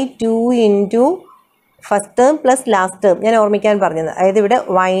h/2 into first term plus last term. ഞാൻ ഓർമ്മിക്കാൻ പറഞ്ഞത്, അതായത് ഇവിടെ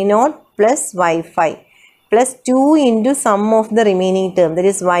y0 plus y5 plus 2 into some of the remaining term, that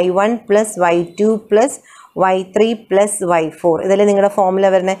is y1 plus y2 plus y3 plus y4. ഇതല്ലേ നിങ്ങളുടെ formula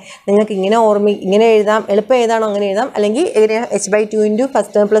വരുന്നത്. നിങ്ങൾക്ക് ഇങ്ങനെ എഴുതാം, എളുപ്പം ഏതാണോ അങ്ങനെ എഴുതാം, അല്ലെങ്കിൽ h/2 into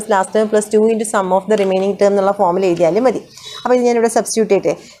first term plus last term plus 2 into some of the remaining term എന്നുള്ള ഫോമുല എഴുതിയാലും മതി. അപ്പോൾ ഇത് ഞാനിവിടെ സബ്സ്റ്റിറ്റ്യൂട്ട്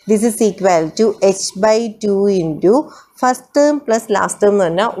ചെയ്യട്ടെ. This is equal to h/2 into first term plus last term എന്ന്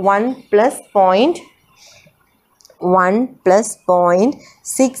പറഞ്ഞാൽ 1 plus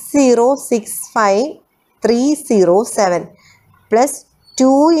 0.6065307 plus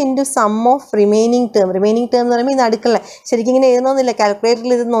 2 into sum of remaining term എന്ന് പറയുമ്പോൾ ഇത് അടുക്കള ശരിക്കും ഇങ്ങനെ എഴുതണമെന്നില്ല,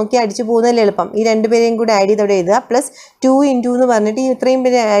 കാൽക്കുലേറ്ററിൽ ഇത് നോക്കി അടിച്ചു പോകുന്നതല്ലേ എളുപ്പം. ഈ രണ്ടുപേരെയും കൂടെ ആഡ് ചെയ്ത് അവിടെ എഴുതുക. പ്ലസ് 2 into എന്ന് പറഞ്ഞിട്ട് ഈ ഇത്രയും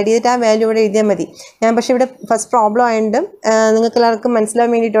പേര് ആഡ് ചെയ്തിട്ട് ആ വാല്യൂ ഇവിടെ എഴുതിയാൽ മതി. ഞാൻ പക്ഷേ ഇവിടെ ഫസ്റ്റ് പ്രോബ്ലം ആയതുകൊണ്ട് നിങ്ങൾക്ക് എല്ലാവർക്കും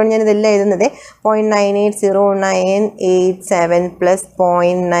മനസ്സിലാവാൻ വേണ്ടിയിട്ടാണ് ഞാൻ ഇതെല്ലാം എഴുതുന്നത്. 0.980987 പ്ലസ്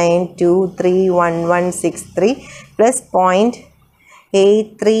 0.9231163 പ്ലസ്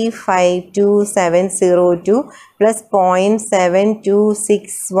 835272 plus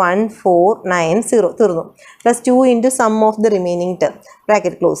 0.726149 തീർന്നു. Plus 2 into some of the remaining term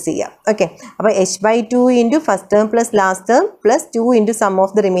bracket close ചെയ്യാം. ഓക്കെ, അപ്പോൾ h/2 into first term plus last term plus 2 into some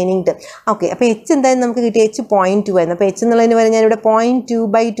of the remaining term. Okay, അപ്പോൾ h എന്തായാലും നമുക്ക് കിട്ടിയ h 0.2 ആയിരുന്നു. അപ്പോൾ h എന്നുള്ളതിന് വരെ ഞാനിവിടെ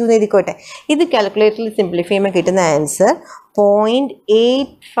 0.2/2 എന്ന് എഴുതിക്കോട്ടെ. ഇത് കാൽക്കുലേറ്ററിൽ സിംപ്ലിഫൈ ചെയ്യുമ്പോൾ കിട്ടുന്ന ആൻസർ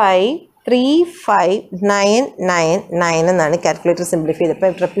 0.8535999 എന്നാണ് കാൽക്കുലേറ്റർ സിംപ്ലിഫൈ ചെയ്ത്. അപ്പോൾ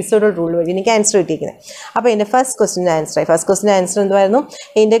ട്രപ്പിസോഡൽ റൂൾ വഴി എനിക്ക് ആൻസർ കിട്ടിയിരിക്കുന്നത്. അപ്പോൾ എൻ്റെ ഫസ്റ്റ് ക്വസ്റ്റിൻ്റെ ആൻസറായി. ഫസ്റ്റ് ക്വസ്റ്റിൻ്റെ ആൻസർ എന്തുവായിരുന്നു?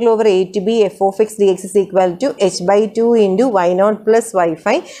 Integral over a to b f of x dx is equal to h/2 into y0 plus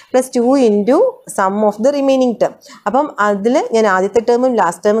y5 plus 2 into some of the remaining term. അപ്പം അതിൽ ഞാൻ ആദ്യത്തെ ടേമും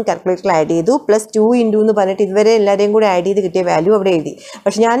ലാസ്റ്റ് ടേമും കാൽക്കുലേറ്ററിൽ ആഡ് ചെയ്തു. പ്ലസ് 2 ഇൻറ്റു എന്ന് പറഞ്ഞിട്ട് ഇതുവരെ എല്ലാവരെയും കൂടെ ആഡ് ചെയ്ത് കിട്ടിയ വാല്യൂ അവിടെ എഴുതി.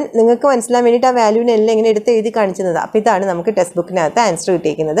 പക്ഷേ ഞാൻ നിങ്ങൾക്ക് മനസ്സിലാൻ വേണ്ടിയിട്ട് ആ വാല്യൂവിനെ എല്ലാം ഇങ്ങനെ എടുത്ത് എഴുതി കാണിച്ചത്. അപ്പോൾ ഇതാണ് നമുക്ക് ടെക്സ്റ്റ് ബുക്കിനകത്ത് ആൻസർ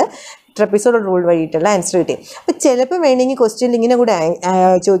കിട്ടിയിരിക്കുന്നത്. ട്രപ്പിസോഡൽ റൂൾ വഴിയിട്ടുള്ള ആൻസർ കിട്ടി. അപ്പോൾ ചിലപ്പോൾ വേണമെങ്കിൽ ക്വസ്റ്റ്യനിൽ ഇങ്ങനെ കൂടെ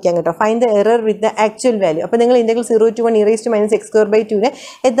ചോദിക്കാൻ കേട്ടോ, find the error with the actual value. അപ്പോൾ നിങ്ങൾ integral 0 to 1 e raised to minus x²/2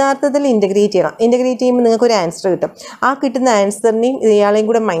 യഥാർത്ഥത്തിൽ ഇൻ്റഗ്രേറ്റ് ചെയ്യണം. ഇൻ്റഗ്രേറ്റ് ചെയ്യുമ്പോൾ നിങ്ങൾക്ക് ഒരു ആൻസർ കിട്ടും. ആ കിട്ടുന്ന ആൻസറിനെയും ഇയാളെയും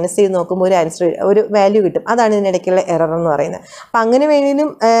കൂടെ മൈനസ് ചെയ്ത് നോക്കുമ്പോൾ ഒരു ആൻസർ, ഒരു വാല്യൂ കിട്ടും. അതാണ് ഇതിനിടയ്ക്കുള്ള എറർ എന്ന് പറയുന്നത്. അപ്പോൾ അങ്ങനെ വേണമെങ്കിലും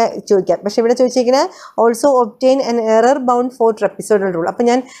ചോദിക്കാം. പക്ഷേ ഇവിടെ ചോദിച്ചിരിക്കുന്നത് also obtain an error bound four trapezoidal rule. അപ്പോൾ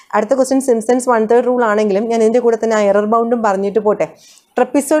ഞാൻ അടുത്ത ക്വസ്റ്റ്യൻ സിംപ്സൺസ് 1/3 റൂൾ ആണെങ്കിലും ഞാൻ ഇതിൻ്റെ കൂടെ തന്നെ ആ എറർ ബൗണ്ടും പറഞ്ഞിട്ട് പോട്ടെ.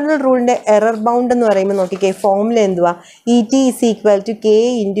 ട്രപ്പിസോഡൽ റൂളിൻ്റെ എറർ ബൗണ്ട് എന്ന് പറയുമ്പോൾ നോക്കിക്കേ, ഫോമുല എന്തുവാ? ET is equal to k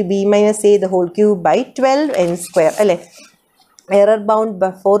into b minus a the whole cube by 12n². അല്ലേ? Error bound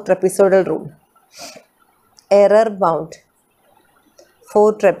four trapezoidal rule, error bound four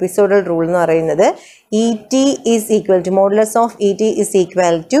trapezoidal rule എന്ന് പറയുന്നത് ET is equal to modulus of ET is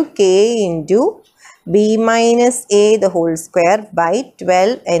equal to k into b minus a the whole square by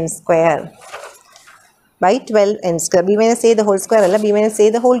 12n². by 12n². b minus a the whole square അല്ല, b minus a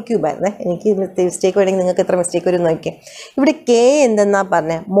the whole cube ആയിരുന്നേ. എനിക്ക് mistake വേണമെങ്കിൽ നിങ്ങൾക്ക് എത്ര mistake വരും നോക്കിയാൽ. ഇവിടെ k എന്തെന്നാ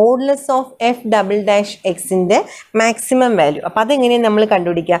പറഞ്ഞത്? Modulus of f'(x)ൻ്റെ maximum value. അപ്പോൾ അതെങ്ങനെയാണ് നമ്മൾ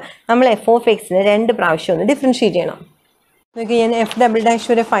കണ്ടുപിടിക്കുക? നമ്മൾ f(x)നെ 2 പ്രാവശ്യം ഒന്ന് ഡിഫറൻഷ്യേറ്റ് ചെയ്യണം. നോക്കി, ഞാൻ f"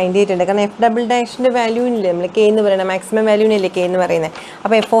 വരെ ഫൈൻഡ് ചെയ്തിട്ടുണ്ട്. കാരണം f''ൻ്റെ വാല്യൂവിനില്ലേ നമ്മൾ k എന്ന് പറയുന്നത്, മാക്സിമം വാല്യൂവിനല്ലേ k എന്ന് പറയുന്നത്.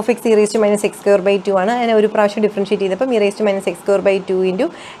 അപ്പോൾ f(x) e raised to minus x²/2 ആണ്. അതിനെ ഒരു പ്രാവശ്യം ഡിഫറൻഷ്യേറ്റ് ചെയ്തപ്പം e raised to minus x²/2 into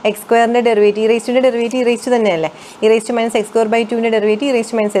x²ൻ്റെ derivative, e raised derivative e raised തന്നെയല്ലേ. e raised to minus x²/2ൻ്റെ derivative e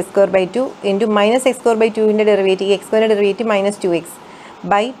raised to minus x²/2 into minus x²/2ൻ്റെ derivative, x²ൻ്റെ derivative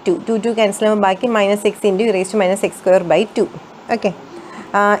 -2x/2. 2 cancel ആകുമ്പോൾ ബാക്കി -x into e raised to minus x²/2. Okay,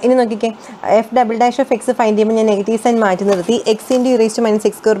 ഇനി നോക്കിക്കേ, f'(x) find ചെയ്യുമ്പോൾ ഞാൻ negative sign മാറ്റി നിർത്തി. x into e raised to minus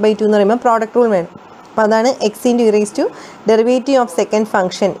x²/2 എന്ന് പറയുമ്പോൾ പ്രോഡക്റ്റ് റൂൾ വേണം. അപ്പോൾ അതാണ് x into e raised to derivative of second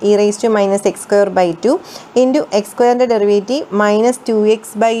function e raised to minus x²/2 into x²ൻ്റെ derivative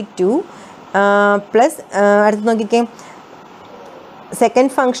 -2x/2 plus അടുത്ത് നോക്കിക്കേ,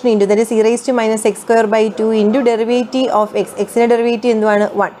 second function into that is e raised to minus x²/2 into derivative of x. എക്സിൻ്റെ derivative എന്തുവാണ്?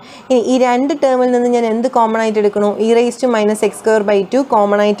 1. ഇനി ഈ രണ്ട് ടേമിൽ നിന്ന് ഞാൻ എന്ത് കോമൺ ആയിട്ട് എടുക്കുന്നു? e raised to minus x²/2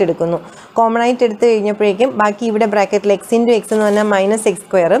 common ആയിട്ട് എടുക്കുന്നു. കോമൺ ആയിട്ട് എടുത്തു കഴിഞ്ഞപ്പോഴേക്കും ബാക്കി ഇവിടെ ബ്രാക്കറ്റിൽ x ഇൻറ്റു x എന്ന് പറഞ്ഞാൽ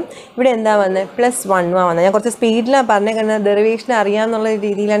 -x², ഇവിടെ എന്താ വന്നത്? +1 വന്നത്. ഞാൻ കുറച്ച് സ്പീഡിലാണ് പറഞ്ഞത്, കാരണം ഡെറിവേഷൻ അറിയാമെന്നുള്ള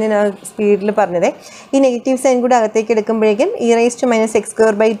രീതിയിലാണ് ഞാൻ സ്പീഡിൽ പറഞ്ഞത്. ഈ നെഗറ്റീവ് സൈൻ കൂടെ അകത്തേക്ക് എടുക്കുമ്പോഴേക്കും e raised to minus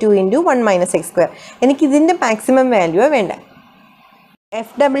x²/2 into 1 - x². എനിക്കിതിൻ്റെ maximum value വേണ്ട.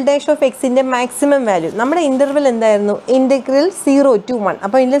 f'(x)ൻ്റെ മാക്സിമം വാല്യൂ നമ്മുടെ ഇൻ്റർവെൽ എന്തായിരുന്നു? Integral 0 to 1.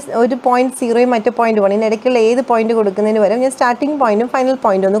 അപ്പോൾ ഇതിൽ ഒരു 0.0 മറ്റേ 0.1 ഇതിനിടയ്ക്കുള്ള ഏത് പോയിന്റ് കൊടുക്കുന്നതിന് വരെ ഞാൻ സ്റ്റാർട്ടിംഗ് പോയിന്റും ഫൈനൽ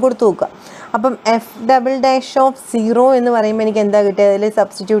പോയിന്റും ഒന്ന് കൊടുത്തു നോക്കുക. അപ്പം f'(0) എന്ന് പറയുമ്പോൾ എനിക്ക് എന്താ കിട്ടിയത്? അതിൽ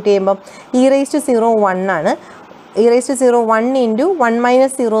സബ്സ്റ്റിറ്റ്യൂട്ട് ചെയ്യുമ്പം e raised to 0 1 ആണ്. e raised to 0 1 ഇൻറ്റു 1 -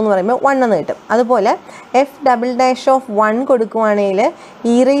 0 എന്ന് പറയുമ്പോൾ 1 എന്ന് കിട്ടും. അതുപോലെ f'(1) കൊടുക്കുവാണെങ്കിൽ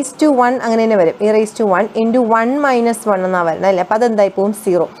e raised to 1 അങ്ങനെ തന്നെ വരും. e raised to 1 ഇൻറ്റു 1 - 1 എന്നാണ് വരുന്നത് അല്ലേ. അപ്പോൾ അതെന്തായി പോകും?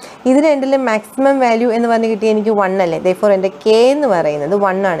 0. ഇതിന് രണ്ടിലും മാക്സിമം വാല്യൂ എന്ന് പറഞ്ഞ് കിട്ടിയ എനിക്ക് 1 അല്ലേ. ദെയർഫോർ എൻ്റെ k എന്ന് പറയുന്നത്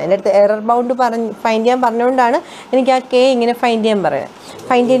 1 ആണ്. എൻ്റെ അടുത്ത് എറർ ബൗണ്ട് ഫൈൻഡ് ചെയ്യാൻ പറഞ്ഞുകൊണ്ടാണ് എനിക്ക് ആ k ഇങ്ങനെ ഫൈൻഡ് ചെയ്യാൻ പറയുന്നത്.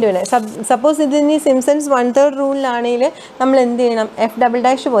 ഫൈൻഡ് ചെയ്യേണ്ടി വരുന്നത്. സപ്പോസ് ഇതിന് സിംപ്സൺസ് 1/3 റൂളിലാണെങ്കിൽ നമ്മൾ എന്ത് ചെയ്യണം? f''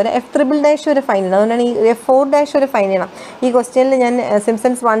 പോലെ f'' വരെ ഫൈൻഡ് ചെയ്യണം. അതുകൊണ്ടാണ് ഈ f4' വരെ ഫൈൻഡ് ചെയ്യണം. ഈ ക്വസ്റ്റ്യനിൽ ഞാൻ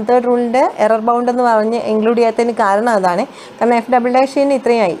സിംപ്സൺസ് 1/3 റൂളിൻ്റെ എറർ ബൗണ്ട് എന്ന് പറഞ്ഞ് ഇൻക്ലൂഡ് ചെയ്യാത്തതിന് കാരണം അതാണ്. കാരണം f''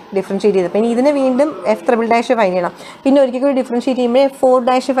 ഇത്രയായി ഡിഫറൻഷ്യേറ്റ് ചെയ്തത്. പിന്നെ ഇതിന് വീണ്ടും f'' ഫൈൻഡ് ചെയ്യണം. പിന്നെ ഒരിക്കൽ കൂടി ഡിഫറൻഷ്യേറ്റ് ചെയ്യുമ്പോൾ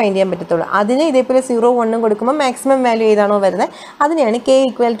f4' ഫൈൻഡ് ചെയ്യാൻ പറ്റത്തുള്ളൂ. അതിന് ഇതേപോലെ 0 1 കൊടുക്കുമ്പോൾ മാക്സിമം വാല്യൂ ഏതാണോ വരുന്നത് അതിനെയാണ് k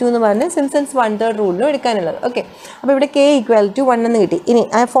 = എന്ന് പറഞ്ഞ് സിംപ്സൺസ് 1/3 റൂളിലും എടുക്കാനുള്ളത്. ഓക്കെ, അപ്പോൾ ഇവിടെ k = 1 എന്ന് കിട്ടി. ഇനി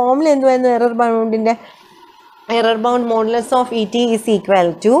ആ ഫോമിൽ എന്തുവായിരുന്നു error ബൗണ്ടിൻ്റെ? Error bound modulus of ET is equal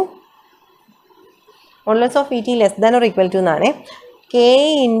to modulus of ET less than or equal to എന്നാണ് k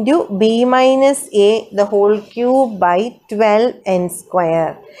into b minus a the whole cube by 12n².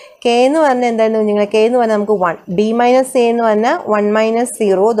 K എന്ന് പറഞ്ഞാൽ എന്തായിരുന്നു കുഞ്ഞുങ്ങളെ? കെ എന്ന് പറഞ്ഞാൽ നമുക്ക് 1, ബി മൈനസ് എ എന്ന് പറഞ്ഞാൽ 1 minus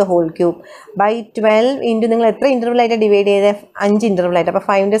 0 the whole cube by 12 into നിങ്ങൾ എത്ര ഇൻ്റർവലായിട്ട് ഡിവൈഡ് ചെയ്തത്? 5 ഇൻ്റർവലായിട്ട്. അപ്പോൾ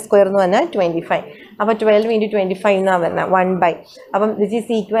 5ൻ്റെ സ്ക്വയർ എന്ന് പറഞ്ഞാൽ 25. അപ്പോൾ 12 ഇൻറ്റു 25 എന്നാണ് വരുന്നത് 1 ബൈ. അപ്പം ദിസ് ഈസ്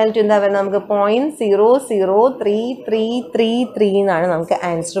ഈക്വൽ ടു എന്താ പറയുന്നത്? നമുക്ക് 0.00333 എന്നാണ് നമുക്ക്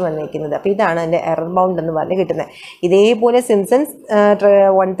ആൻസർ വന്നിരിക്കുന്നത്. അപ്പോൾ ഇതാണ് അതിൻ്റെ എറർ ബൗണ്ട് എന്ന് പറഞ്ഞ് കിട്ടുന്നത്. ഇതേപോലെ സിംസൺസ്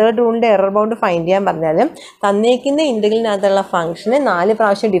 1/3 റൂളിൻ്റെ എറർ ബൗണ്ട് ഫൈൻഡ് ചെയ്യാൻ പറഞ്ഞാലും തന്നേക്കുന്ന ഇൻ്റഗ്രലിനകത്തുള്ള ഫംഗ്ഷന് 4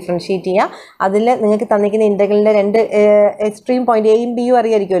 പ്രാവശ്യം ഡിഫറൻഷ്യേറ്റ് ചെയ്യുക. അതിൽ നിങ്ങൾക്ക് തന്നിരിക്കുന്ന ഇൻ്റഗ്രലിൻ്റെ 2 എക്സ്ട്രീം പോയിന്റ് എയും ബിയും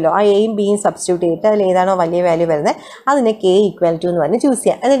അറിയായിരിക്കുമല്ലോ. ആ എയും ബിയും സബ്സ്റ്റിറ്റ്യൂട്ട് ചെയ്തിട്ട് അതിൽ ഏതാണോ വലിയ വാല്യൂ വരുന്നത് അതിനെ കെ ഈക്വൽ ടു എന്ന് പറഞ്ഞ് ചൂസ്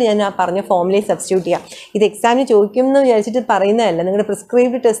ചെയ്യുക. എന്നിട്ട് ഞാൻ ആ പറഞ്ഞ ഫോമിലേക്ക് സബ്സ്റ്റിറ്റ്യൂട്ട് ചെയ്യാം. ഇത് എക്സാമിന് ചോദിക്കും എന്ന് വിചാരിച്ചിട്ട് പറയുന്നതല്ല. നിങ്ങളുടെ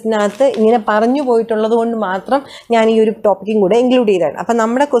പ്രിസ്ക്രൈബ്ഡ് ടെസ്റ്റിനകത്ത് ഇങ്ങനെ പറഞ്ഞു പോയിട്ടുള്ളത് കൊണ്ട് മാത്രം ഞാൻ ഈ ഒരു ടോപ്പിക്കും കൂടെ ഇൻക്ലൂഡ് ചെയ്തതാണ്. അപ്പം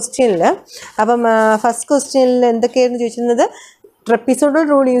നമ്മുടെ ക്വസ്റ്റ്യനിൽ ഫസ്റ്റ് ക്വസ്റ്റ്യനിൽ എന്തൊക്കെയായിരുന്നു ചോദിച്ചിരുന്നത്? ട്രപ്പീസോഡൽ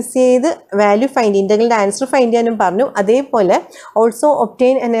റൂൾ യൂസ് ചെയ്ത് വാല്യൂ ഫൈൻഡ് ഇൻ്റഗ്രലിൻ്റെ ആൻസർ ഫൈൻഡ് ചെയ്യാനും പറഞ്ഞു. അതേപോലെ also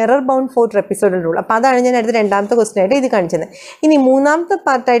obtain an error bound four ട്രപ്പീസോഡൽ rule. അപ്പോൾ അതാണ് ഞാൻ അടുത്ത രണ്ടാമത്തെ ക്വസ്റ്റ്യൻ ആയിട്ട് ഇത് കാണിച്ചത്. ഇനി മൂന്നാമത്തെ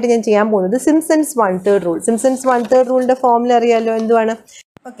പാർട്ടായിട്ട് ഞാൻ ചെയ്യാൻ പോകുന്നത് സിംസൺസ് 1/3 റൂൾ. സിംസൺസ് 1/3 റൂളിൻ്റെ ഫോമിൽ അറിയാമല്ലോ എന്തുവാണ്?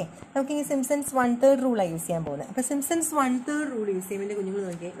 ഓക്കെ, നമുക്ക് ഈ സിംസൺസ് 1/3 റൂളാണ് യൂസ് ചെയ്യാൻ പോകുന്നത്. അപ്പോൾ സിംസൺസ് 1/3 റൂൾ യൂസ് ചെയ്യുമ്പോൾ കുഞ്ഞുങ്ങൾ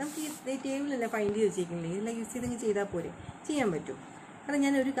നോക്കിയാൽ നമുക്ക് ഈ ടേബിളല്ല ഫൈൻഡ് ചെയ്ത് വെച്ചിരിക്കുന്നില്ലേ, ഇതെല്ലാം യൂസ് ചെയ്തെങ്കിൽ ചെയ്താൽ പോരെ, ചെയ്യാൻ പറ്റും. കാരണം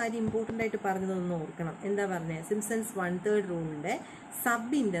ഞാൻ ഒരു കാര്യം ഇമ്പോർട്ടൻ്റ് ആയിട്ട് പറഞ്ഞതൊന്ന് ഓർക്കണം. എന്താ പറഞ്ഞത്? സിംസൺസ് 1/3 റൂളിൻ്റെ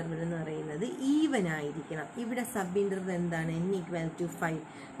സബ് ഇൻ്റർവൽ എന്ന് പറയുന്നത് ഈവൻ ആയിരിക്കണം. ഇവിടെ സബ് ഇൻ്റർവൽ എന്താണ്? n = 5.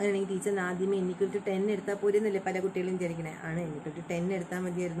 അങ്ങനെയാണെങ്കിൽ ടീച്ചറിന് ആദ്യമേ n = 10 എടുത്താൽ പോരെന്നല്ലേ പല കുട്ടികളും വിചാരിക്കണേ. ആണ് n = 10 എടുത്താൽ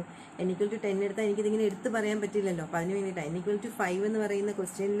മതിയായിരുന്നു. n = 10 എടുത്താൽ എനിക്കിതിങ്ങനെ എടുത്ത് പറയാൻ പറ്റില്ലല്ലോ. അപ്പോൾ അതിന് വേണ്ടിയിട്ടാണ് n = 5 എന്ന് പറയുന്ന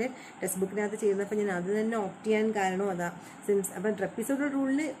ക്വസ്റ്റ്യനിൽ ടെക്സ്റ്റ് ബുക്കിനകത്ത് ചെയ്യുന്നപ്പോൾ ഞാൻ അത് തന്നെ ഓപ്റ്റ് ചെയ്യാൻ കാരണം അതാ. അപ്പം ട്രപ്പീസോഡൽ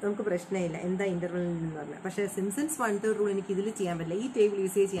റൂളിൽ നമുക്ക് പ്രശ്നമില്ല എന്താ ഇൻ്റർവൽ എന്ന് പറഞ്ഞാൽ. പക്ഷേ സിംസൺസ് 1/3 റൂൾ എനിക്ക് ഇതിൽ ചെയ്യാൻ പറ്റില്ല, ഈ ടേബിൾ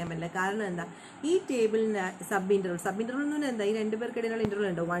യൂസ് ചെയ്യാൻ പറ്റില്ല. കാരണം എന്താ? ഈ ടേബിളിൻ്റെ സബ് ഇൻ്റർവൽ എന്ന് പറഞ്ഞാൽ എന്താ? ഈ 2 പേർക്കിടയിലുള്ള ഇൻ്റർവൽ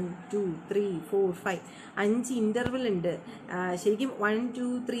ഉണ്ട്. 1 2 3 4 5 5 ഇൻ്റർവൽ ഉണ്ട്. ശരിക്കും 1 2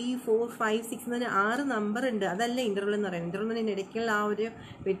 3 4 5 6 എന്ന് പറഞ്ഞാൽ 6 നമ്പർ ഉണ്ട്. അതല്ല ഇൻ്റർവൽ എന്ന് പറയുന്നത്. ഇൻ്റർവൽ എന്ന് ഇടയ്ക്കുള്ള ആ ഒരു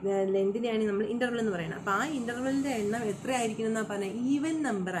ലെന്തിനെയാണ് നമ്മൾ ഇൻ്റർവൽ എന്ന് പറയുന്നത്. അപ്പോൾ ആ ഇൻ്റർവലിൻ്റെ എണ്ണം എത്ര ആയിരിക്കണം എന്നാണ് പറഞ്ഞാൽ? ഈവൻ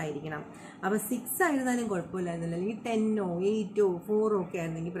നമ്പർ ആയിരിക്കണം. അപ്പോൾ 6 ആയിരുന്നാലും കുഴപ്പമില്ലായിരുന്നല്ലോ, അല്ലെങ്കിൽ 10ഓ 8ഓ 4ഓ ഒക്കെ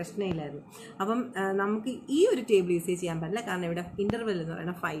ആയിരുന്നെങ്കിൽ പ്രശ്നമില്ലായിരുന്നു. അപ്പം നമുക്ക് ഈ ഒരു ടേബിൾ യൂസ് ചെയ്യാൻ പറ്റില്ല, കാരണം ഇവിടെ ഇൻ്റർവൽ എന്ന്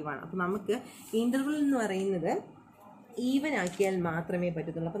പറയുന്നത് 5 ആണ്. അപ്പോൾ നമുക്ക് ഇൻ്റർവൽ എന്ന് പറയുന്നത് ഈവൻ ആക്കിയാൽ മാത്രമേ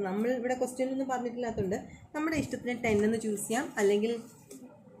പറ്റത്തുള്ളൂ. അപ്പോൾ നമ്മൾ ഇവിടെ ക്വസ്റ്റ്യനൊന്നും പറഞ്ഞിട്ടില്ലാത്തതുകൊണ്ട് നമ്മുടെ ഇഷ്ടത്തിന് 10 എന്ന് ചൂസ് ചെയ്യാം, അല്ലെങ്കിൽ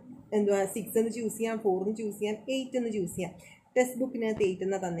 6 എന്ന് ചൂസ് ചെയ്യാം, 4 എന്ന് ചൂസ് ചെയ്യാം, 8 എന്ന് ചൂസ് ചെയ്യാം. ടെക്സ്റ്റ് ബുക്കിനകത്ത് 8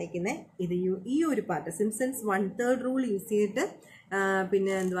 എന്നാണ് തന്നേക്കുന്നത്. ഇത് ഈ ഒരു പാർട്ട് സിംസൺസ് 1/3 റൂൾ യൂസ് ചെയ്തിട്ട്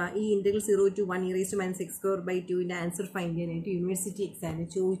പിന്നെ ഈ integral 0 to 1 e⁻⁻x² / 2 answer find ചെയ്യാനായിട്ട് യൂണിവേഴ്സിറ്റി എക്സാമിന്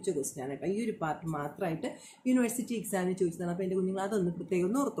ചോദിച്ച ക്വസ്റ്റ്യൻ ആണ് കേട്ടോ. ഈ ഒരു പാർട്ട് മാത്രമായിട്ട് യൂണിവേഴ്സിറ്റി എക്സാമിന് ചോദിച്ചതാണ്. അപ്പോൾ എൻ്റെ കുഞ്ഞുങ്ങൾ അതൊന്ന് പ്രത്യേകം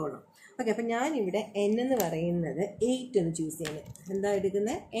ഒന്ന് ഓർത്തോളാം. ഓക്കെ, അപ്പോൾ ഞാനിവിടെ n എന്ന് പറയുന്നത് 8 എന്ന് ചൂസ് ചെയ്യണം. എന്താ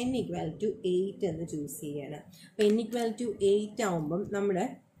എടുക്കുന്നത്? n = 8 എന്ന് ചൂസ് ചെയ്യണം. അപ്പോൾ n = 8 ആകുമ്പം നമ്മുടെ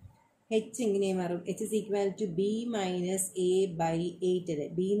h ഇങ്ങനെ മാറും. h = b - a/8 അല്ലേ.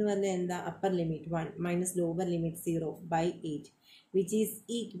 b എന്ന് പറഞ്ഞാൽ എന്താ? Upper limit 1 minus lower limit 0/8 which is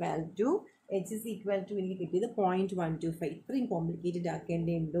equal to h is equal to എനിക്ക് കിട്ടിയത് 0.125. ഇത്രയും കോംപ്ലിക്കേറ്റഡ്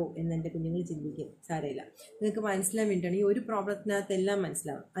ആക്കേണ്ടതുണ്ടോ എന്ന് എൻ്റെ കുഞ്ഞുങ്ങൾ ചിന്തിക്കും. സാരമില്ല, നിങ്ങൾക്ക് മനസ്സിലാൻ വേണ്ടിയിട്ടാണ്. ഈ ഒരു പ്രോബ്ലത്തിനകത്ത് എല്ലാം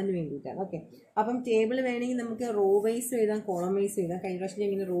മനസ്സിലാവും, അതിന് വേണ്ടിയിട്ടാണ്. ഓക്കെ, അപ്പം ടേബിൾ വേണമെങ്കിൽ നമുക്ക് റോ വൈസ് എഴുതാം, കോളം വൈസ് എഴുതാം. കഴിഞ്ഞ പ്രാവശ്യം ഞാൻ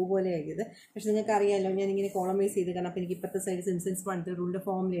ഇങ്ങനെ റോ പോലെ എഴുതിയത്, പക്ഷെ നിങ്ങൾക്ക് അറിയാമല്ലോ ഞാനിങ്ങനെ കോളം വൈസ് ചെയ്ത്, കാരണം അപ്പോൾ എനിക്ക് ഇപ്പോഴത്തെ സൈഡ് സിംസൺസ് 1/3 റൂളിൻ്റെ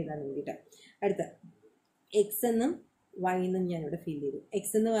ഫോമിൽ എഴുതാൻ വേണ്ടിയിട്ട്. അടുത്ത എക്സ് എന്നും വൈ എന്നും ഞാനിവിടെ ഫിൽ ചെയ്തു.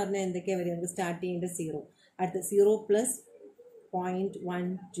 എക്സ് എന്ന് പറഞ്ഞാൽ എന്തൊക്കെയാണ് വരിക? നമുക്ക് സ്റ്റാർട്ട് ചെയ്യേണ്ടത് 0. അടുത്ത 0 +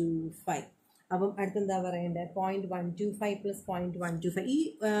 0.125. അപ്പം അടുത്തെന്താ പറയേണ്ടത്? 0.125 + 0.125. ഈ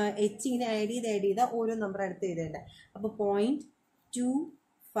h ഇങ്ങനെ ആഡ് ചെയ്താൽ ഓരോ നമ്പർ അടുത്ത് എഴുതേണ്ടത്. അപ്പോൾ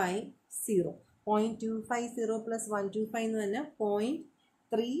 0.250 0.250 + 125 എന്ന് പറഞ്ഞാൽ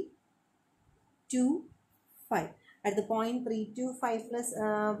 0.325. അടുത്ത് 0.325 +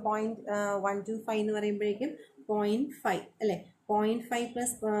 0.125 എന്ന് പറയുമ്പോഴേക്കും 0.5 അല്ലേ. 0.5 +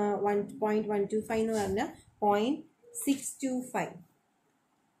 0.125 എന്ന് പറഞ്ഞാൽ 0.625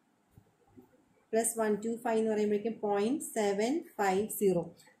 + 125 എന്ന് പറയുമ്പോഴേക്കും 0.750.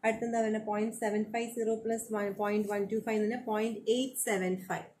 അടുത്തെന്താ പറയുന്നത്? 0.750 + 0.125 എന്ന് പറഞ്ഞാൽ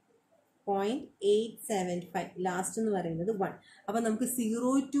 0.875. 0.875 ലാസ്റ്റ് എന്ന് പറയുന്നത് 1. അപ്പോൾ നമുക്ക്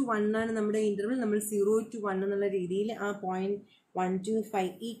 0 to 1 ആണ് നമ്മുടെ ഇൻ്റർവൽ. നമ്മൾ 0 to 1 എന്നുള്ള രീതിയിൽ ആ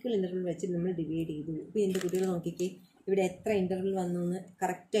 0.125 ഈക്വൽ ഇൻ്റർവൽ വെച്ച് നമ്മൾ ഡിവൈഡ് ചെയ്തു. ഇപ്പോൾ എൻ്റെ കുട്ടികൾ നോക്കിക്കേ, ഇവിടെ എത്ര ഇൻ്റർവൽ വന്നു എന്ന്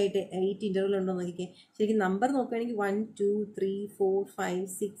കറക്റ്റായിട്ട് 8 ഇൻ്റർവൽ ഉണ്ടോ നോക്കിക്കേ. ശരിക്കും നമ്പർ നോക്കുകയാണെങ്കിൽ 1 2 3 4 5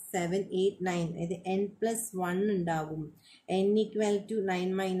 6 7 8 9, അതായത് n+1 ഉണ്ടാകും. n =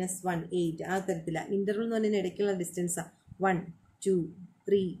 9 - 1 8. ആ തരത്തിലാണ് ഇൻ്റർവൽ എന്ന് പറഞ്ഞാൽ ഇടയ്ക്കുള്ള ഡിസ്റ്റൻസാണ്. 1 2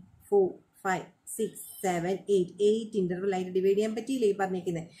 3 4 5 6 7 8 ഇൻ്റർവൽ ആയിട്ട് ഡിവൈഡ് ചെയ്യാൻ പറ്റിയില്ലേ ഈ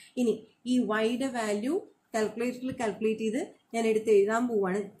പറഞ്ഞേക്കുന്നത്. ഇനി ഈ വൈയുടെ വാല്യൂ കാൽക്കുലേറ്ററിൽ കാൽക്കുലേറ്റ് ചെയ്ത് ഞാൻ എടുത്ത് എഴുതാൻ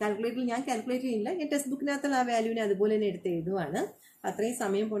പോവാണ്. കാൽക്കുലേറ്ററിൽ ഞാൻ കാൽക്കുലേറ്റ് ചെയ്യുന്നില്ല, ഞാൻ ടെക്സ്റ്റ് ബുക്കിനകത്തുള്ള ആ വാല്യൂവിനെ അതുപോലെ തന്നെ എടുത്ത് എഴുതുവാണ്. അത്രയും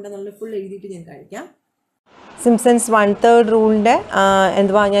സമയം കൊണ്ടെന്നുള്ള ഫുൾ എഴുതിയിട്ട് ഞാൻ കാണിക്കാം. സിംസൺസ് 1/3 റൂളിൻ്റെ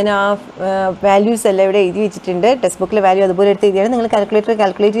എന്തുവാ ഞാൻ ആ വാല്യൂസ് എല്ലാം ഇവിടെ എഴുതി വെച്ചിട്ടുണ്ട്. ടെക്സ്റ്റ് ബുക്കിലെ വാല്യൂ അതുപോലെ എടുത്ത് എഴുതിയാണ്. നിങ്ങൾ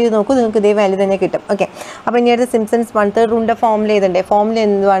കാൽക്കുലേറ്റ് ചെയ്ത് നോക്കൂ, നിങ്ങൾക്ക് ഇതേ വാല്യൂ തന്നെ കിട്ടും. ഓക്കെ, അപ്പോൾ ഇനി അടുത്ത് സിംസൺസ് 1/3 റൂളിൻ്റെ ഫോമുല എഴുതണ്ടേ. ഫോമുല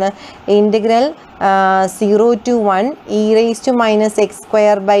എന്തുവാണ്? Integral 0 to 1 e raised to minus x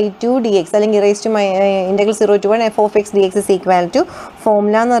square by 2 dx അല്ലെങ്കിൽ integral 0 to 1 f of x dx is equal to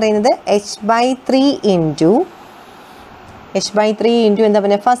formula എന്ന് പറയുന്നത് h/3 ഇൻറ്റു എന്താ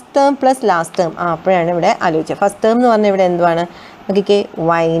പറയുക first term plus last term. അപ്പോഴാണ് ഇവിടെ ആലോചിച്ചത്. ഫസ്റ്റ് ടേം എന്ന് പറഞ്ഞാൽ ഇവിടെ എന്തുവാണ് നോക്കിക്കേ,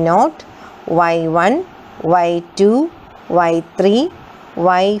 y0 y1 y2 y3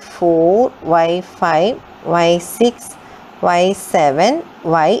 y4 y5 y6 y7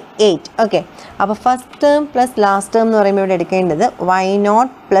 y8. Okay, അപ്പോൾ first term plus last term എന്ന് പറയുമ്പോൾ ഇവിടെ എടുക്കേണ്ടത് y0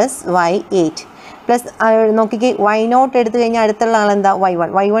 പ്ലസ് y8 പ്ലസ് നോക്കിക്കേ y0 എടുത്തു കഴിഞ്ഞാൽ അടുത്തുള്ള ആളെന്താ y1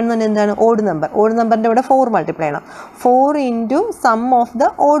 എന്ന് പറഞ്ഞാൽ എന്താണ് ഓഡ് നമ്പറിൻ്റെ ഇവിടെ 4 മൾട്ടിപ്ലൈ ചെയ്യണം. 4 into some of the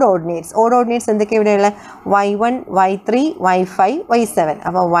odd ordinates എന്തൊക്കെയാണ് ഇവിടെയുള്ള y1 y3 y5 y7.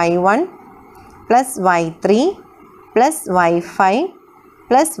 അപ്പോൾ y1 plus y3 plus y5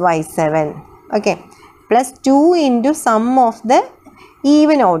 plus y7. Okay, plus 2 into some of the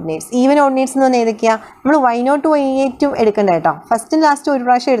even ordinates എന്ന് പറഞ്ഞാൽ ഏതൊക്കെയാണ്? നമ്മൾ y0 y8 എടുക്കേണ്ട കേട്ടോ. ഫസ്റ്റും ലാസ്റ്റും ഒരു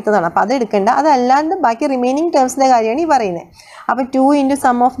പ്രാവശ്യം എടുത്തതാണ്, അപ്പോൾ അത് എടുക്കേണ്ട. അതല്ലാണ്ട് ബാക്കി റിമൈനിങ് ടേംസിൻ്റെ കാര്യമാണ് ഈ പറയുന്നത്. അപ്പോൾ 2 into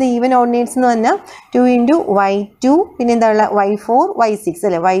some of the even ordinates എന്ന് പറഞ്ഞാൽ 2 ഇൻറ്റു y2 പിന്നെ എന്താ ഉള്ള y4 y6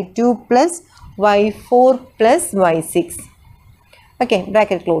 അല്ലേ, y2 plus y4 plus y6. Okay,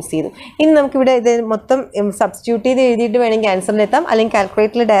 bracket close ചെയ്തു. ഇനി നമുക്കിവിടെ ഇത് മൊത്തം സബ്സ്റ്റിറ്റ്യൂട്ട് ചെയ്ത് എഴുതിയിട്ട് വേണമെങ്കിൽ ആൻസറിലെത്താം, അല്ലെങ്കിൽ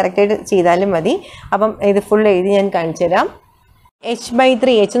കാൽക്കുലേറ്ററിൽ ഡയറക്റ്റായിട്ട് ചെയ്താലും മതി. അപ്പം ഇത് ഫുൾ എഴുതി ഞാൻ കാണിച്ചു തരാം.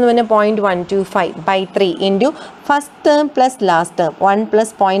 h/3 എന്ന് പറഞ്ഞാൽ 0.125/3 into first term plus last term 1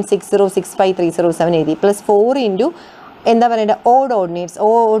 plus 0.6065307 എഴുതി പ്ലസ് 4 ഇൻറ്റു എന്താ പറയേണ്ടത് ഓഡ് ഓർഡിനേറ്റ്സ്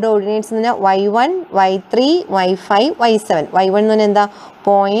എന്ന് പറഞ്ഞാൽ y1 y3 y5 y7. y1 എന്ന് പറഞ്ഞാൽ എന്താ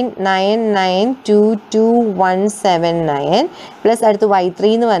 0.9922179 പ്ലസ് അടുത്ത്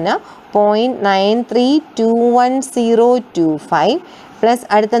y3 എന്ന് പറഞ്ഞാൽ 0.93210025 പ്ലസ്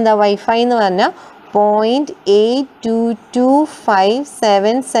അടുത്തെന്താ y5 എന്ന് പറഞ്ഞാൽ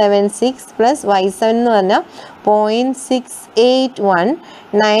 0.82257776 പ്ലസ് y7 എന്ന് പറഞ്ഞാൽ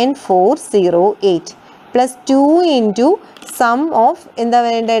 0.6819408 പ്ലസ് 2 ഇൻറ്റു സം ഓഫ് എന്താ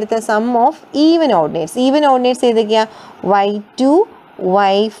പറയേണ്ട അടുത്ത സം ഓഫ് ഈവൻ ഓർഡിനേറ്റ്സ് ഏതൊക്കെയാണ് y2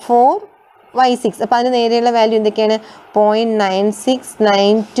 y4 y6. അപ്പോൾ അതിന് നേരെയുള്ള വാല്യൂ എന്തൊക്കെയാണ്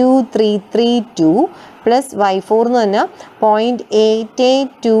 0.9692332 പ്ലസ് y4 എന്ന് പറഞ്ഞാൽ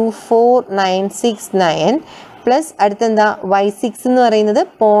 0.882496 പ്ലസ് അടുത്തെന്താ y6 എന്ന് പറയുന്നത്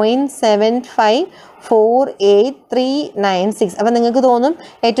 0.754896. അപ്പോൾ നിങ്ങൾക്ക് തോന്നും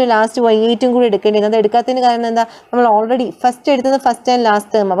ഏറ്റവും ലാസ്റ്റ് y8 കൂടി എടുക്കേണ്ടത്. അത് എടുക്കാത്തതിന് കാരണം എന്താ, നമ്മൾ ഓൾറെഡി ഫസ്റ്റ് എടുത്തത് ഫസ്റ്റ് ആൻഡ്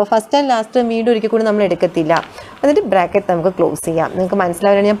ലാസ്റ്റ് ടേം. അപ്പോൾ ഫസ്റ്റ് ആൻഡ് ലാസ്റ്റ് ടേം വീണ്ടും ഒരിക്കൽ കൂടി നമ്മൾ എടുക്കത്തില്ല. എന്നിട്ട് ബ്രാക്കറ്റ് നമുക്ക് ക്ലോസ് ചെയ്യാം. നിങ്ങൾക്ക്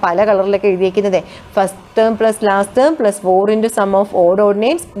മനസ്സിലാവാൻ ഞാൻ പല കളറിലൊക്കെ എഴുതിയിരിക്കുന്നത്. First term plus last term plus 4 into some of odd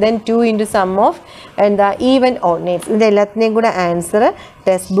ordinates then 2 into some of എന്താ ഈവൻ ഓർഡിനേറ്റ്സ്. ഇതിൻ്റെ എല്ലാത്തിനെയും കൂടെ ആൻസർ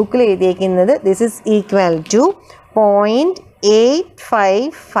ടെക്സ്റ്റ് ബുക്കിൽ എഴുതിയിരിക്കുന്നത് ദിസ് ഇസ് ഈക്വൽ ടു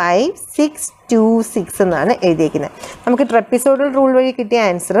 0.855626 എന്നാണ് എഴുതിയിരിക്കുന്നത്. നമുക്ക് ട്രപ്പിസോഡൽ റൂൾ വഴി കിട്ടിയ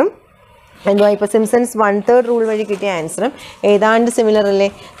ആൻസറും എന്തുവാ ഇപ്പോൾ സിംസൺസ് 1/3 റൂൾ വഴി കിട്ടിയ ആൻസറും ഏതാണ്ട് സിമിലർ അല്ലേ.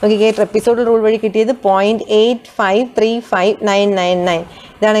 നോക്കിക്കേ, ട്രപ്പിസോഡൽ റൂൾ വഴി കിട്ടിയത് 0.8535999,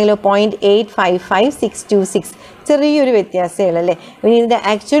 ഇതാണെങ്കിലോ 0.855626. ചെറിയൊരു വ്യത്യാസമേ ഉള്ളൂ അല്ലേ. ഇനി ഇതിൻ്റെ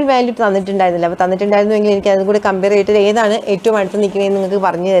ആക്ച്വൽ വാല്യൂ തന്നിട്ടുണ്ടായിരുന്നില്ല. അപ്പോൾ തന്നിട്ടുണ്ടായിരുന്നുവെങ്കിൽ എനിക്ക് അതും കൂടെ കമ്പയർ ചെയ്തിട്ട് ഏതാണ് ഏറ്റവും അടുത്ത് നിൽക്കുന്നതെന്ന് നിങ്ങൾക്ക്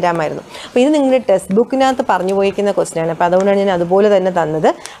പറഞ്ഞു തരാമായിരുന്നു. അപ്പോൾ ഇത് നിങ്ങളുടെ ടെക്സ്റ്റ് ബുക്കിനകത്ത് പറഞ്ഞു പോയിരിക്കുന്ന ക്വസ്റ്റ്യൻ ആണ്. അപ്പോൾ അതുകൊണ്ടാണ് ഞാൻ അതുപോലെ തന്നെ തന്നത്.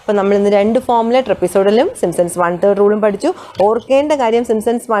 അപ്പോൾ നമ്മൾ ഇന്ന് 2 ഫോമുല ട്രപ്പിസോഡലും സിംസൺസ് 1/3 റൂളും പഠിച്ചു. ഓർക്കേണ്ട കാര്യം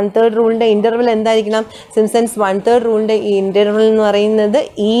സിംസൺസ് 1/3 റൂളിൻ്റെ ഇൻ്റർവൽ എന്തായിരിക്കണം? സിംസൺസ് 1/3 റൂളിൻ്റെ ഈ ഇൻ്റർവൽ എന്ന് പറയുന്നത്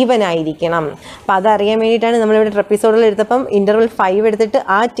ഈവൻ ആയിരിക്കണം. അപ്പോൾ അതറിയാൻ വേണ്ടിയിട്ടാണ് നമ്മളിവിടെ ട്രപ്പിസോഡൽ എടുത്തപ്പം ഇൻ്റർവൽ 5 എടുത്തിട്ട്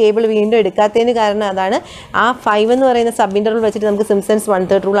ആ ടേബിൾ വീണ്ടും എടുക്കാത്തതിന് കാരണം അതാണ്. ആ 5 എന്ന് പറയുന്ന സബ് ഇൻ്റർവൽ വെച്ചിട്ട് നമുക്ക് സിംസൺസ്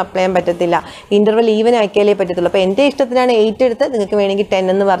 1/3 റൂൾ അപ്ലൈ ചെയ്യാൻ പറ്റത്തില്ല. ഇൻ്റർവൽ ഈവൻ ആക്കിയാലേ പറ്റത്തുള്ളൂ. അപ്പോൾ എൻ്റെ ഇഷ്ടത്തിനാണ് 8 എടുത്ത് നിങ്ങൾക്ക് വേണമെങ്കിൽ 10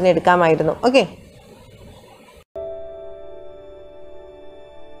 എന്ന് പറഞ്ഞ് എടുക്കാമായിരുന്നു. ഓക്കെ.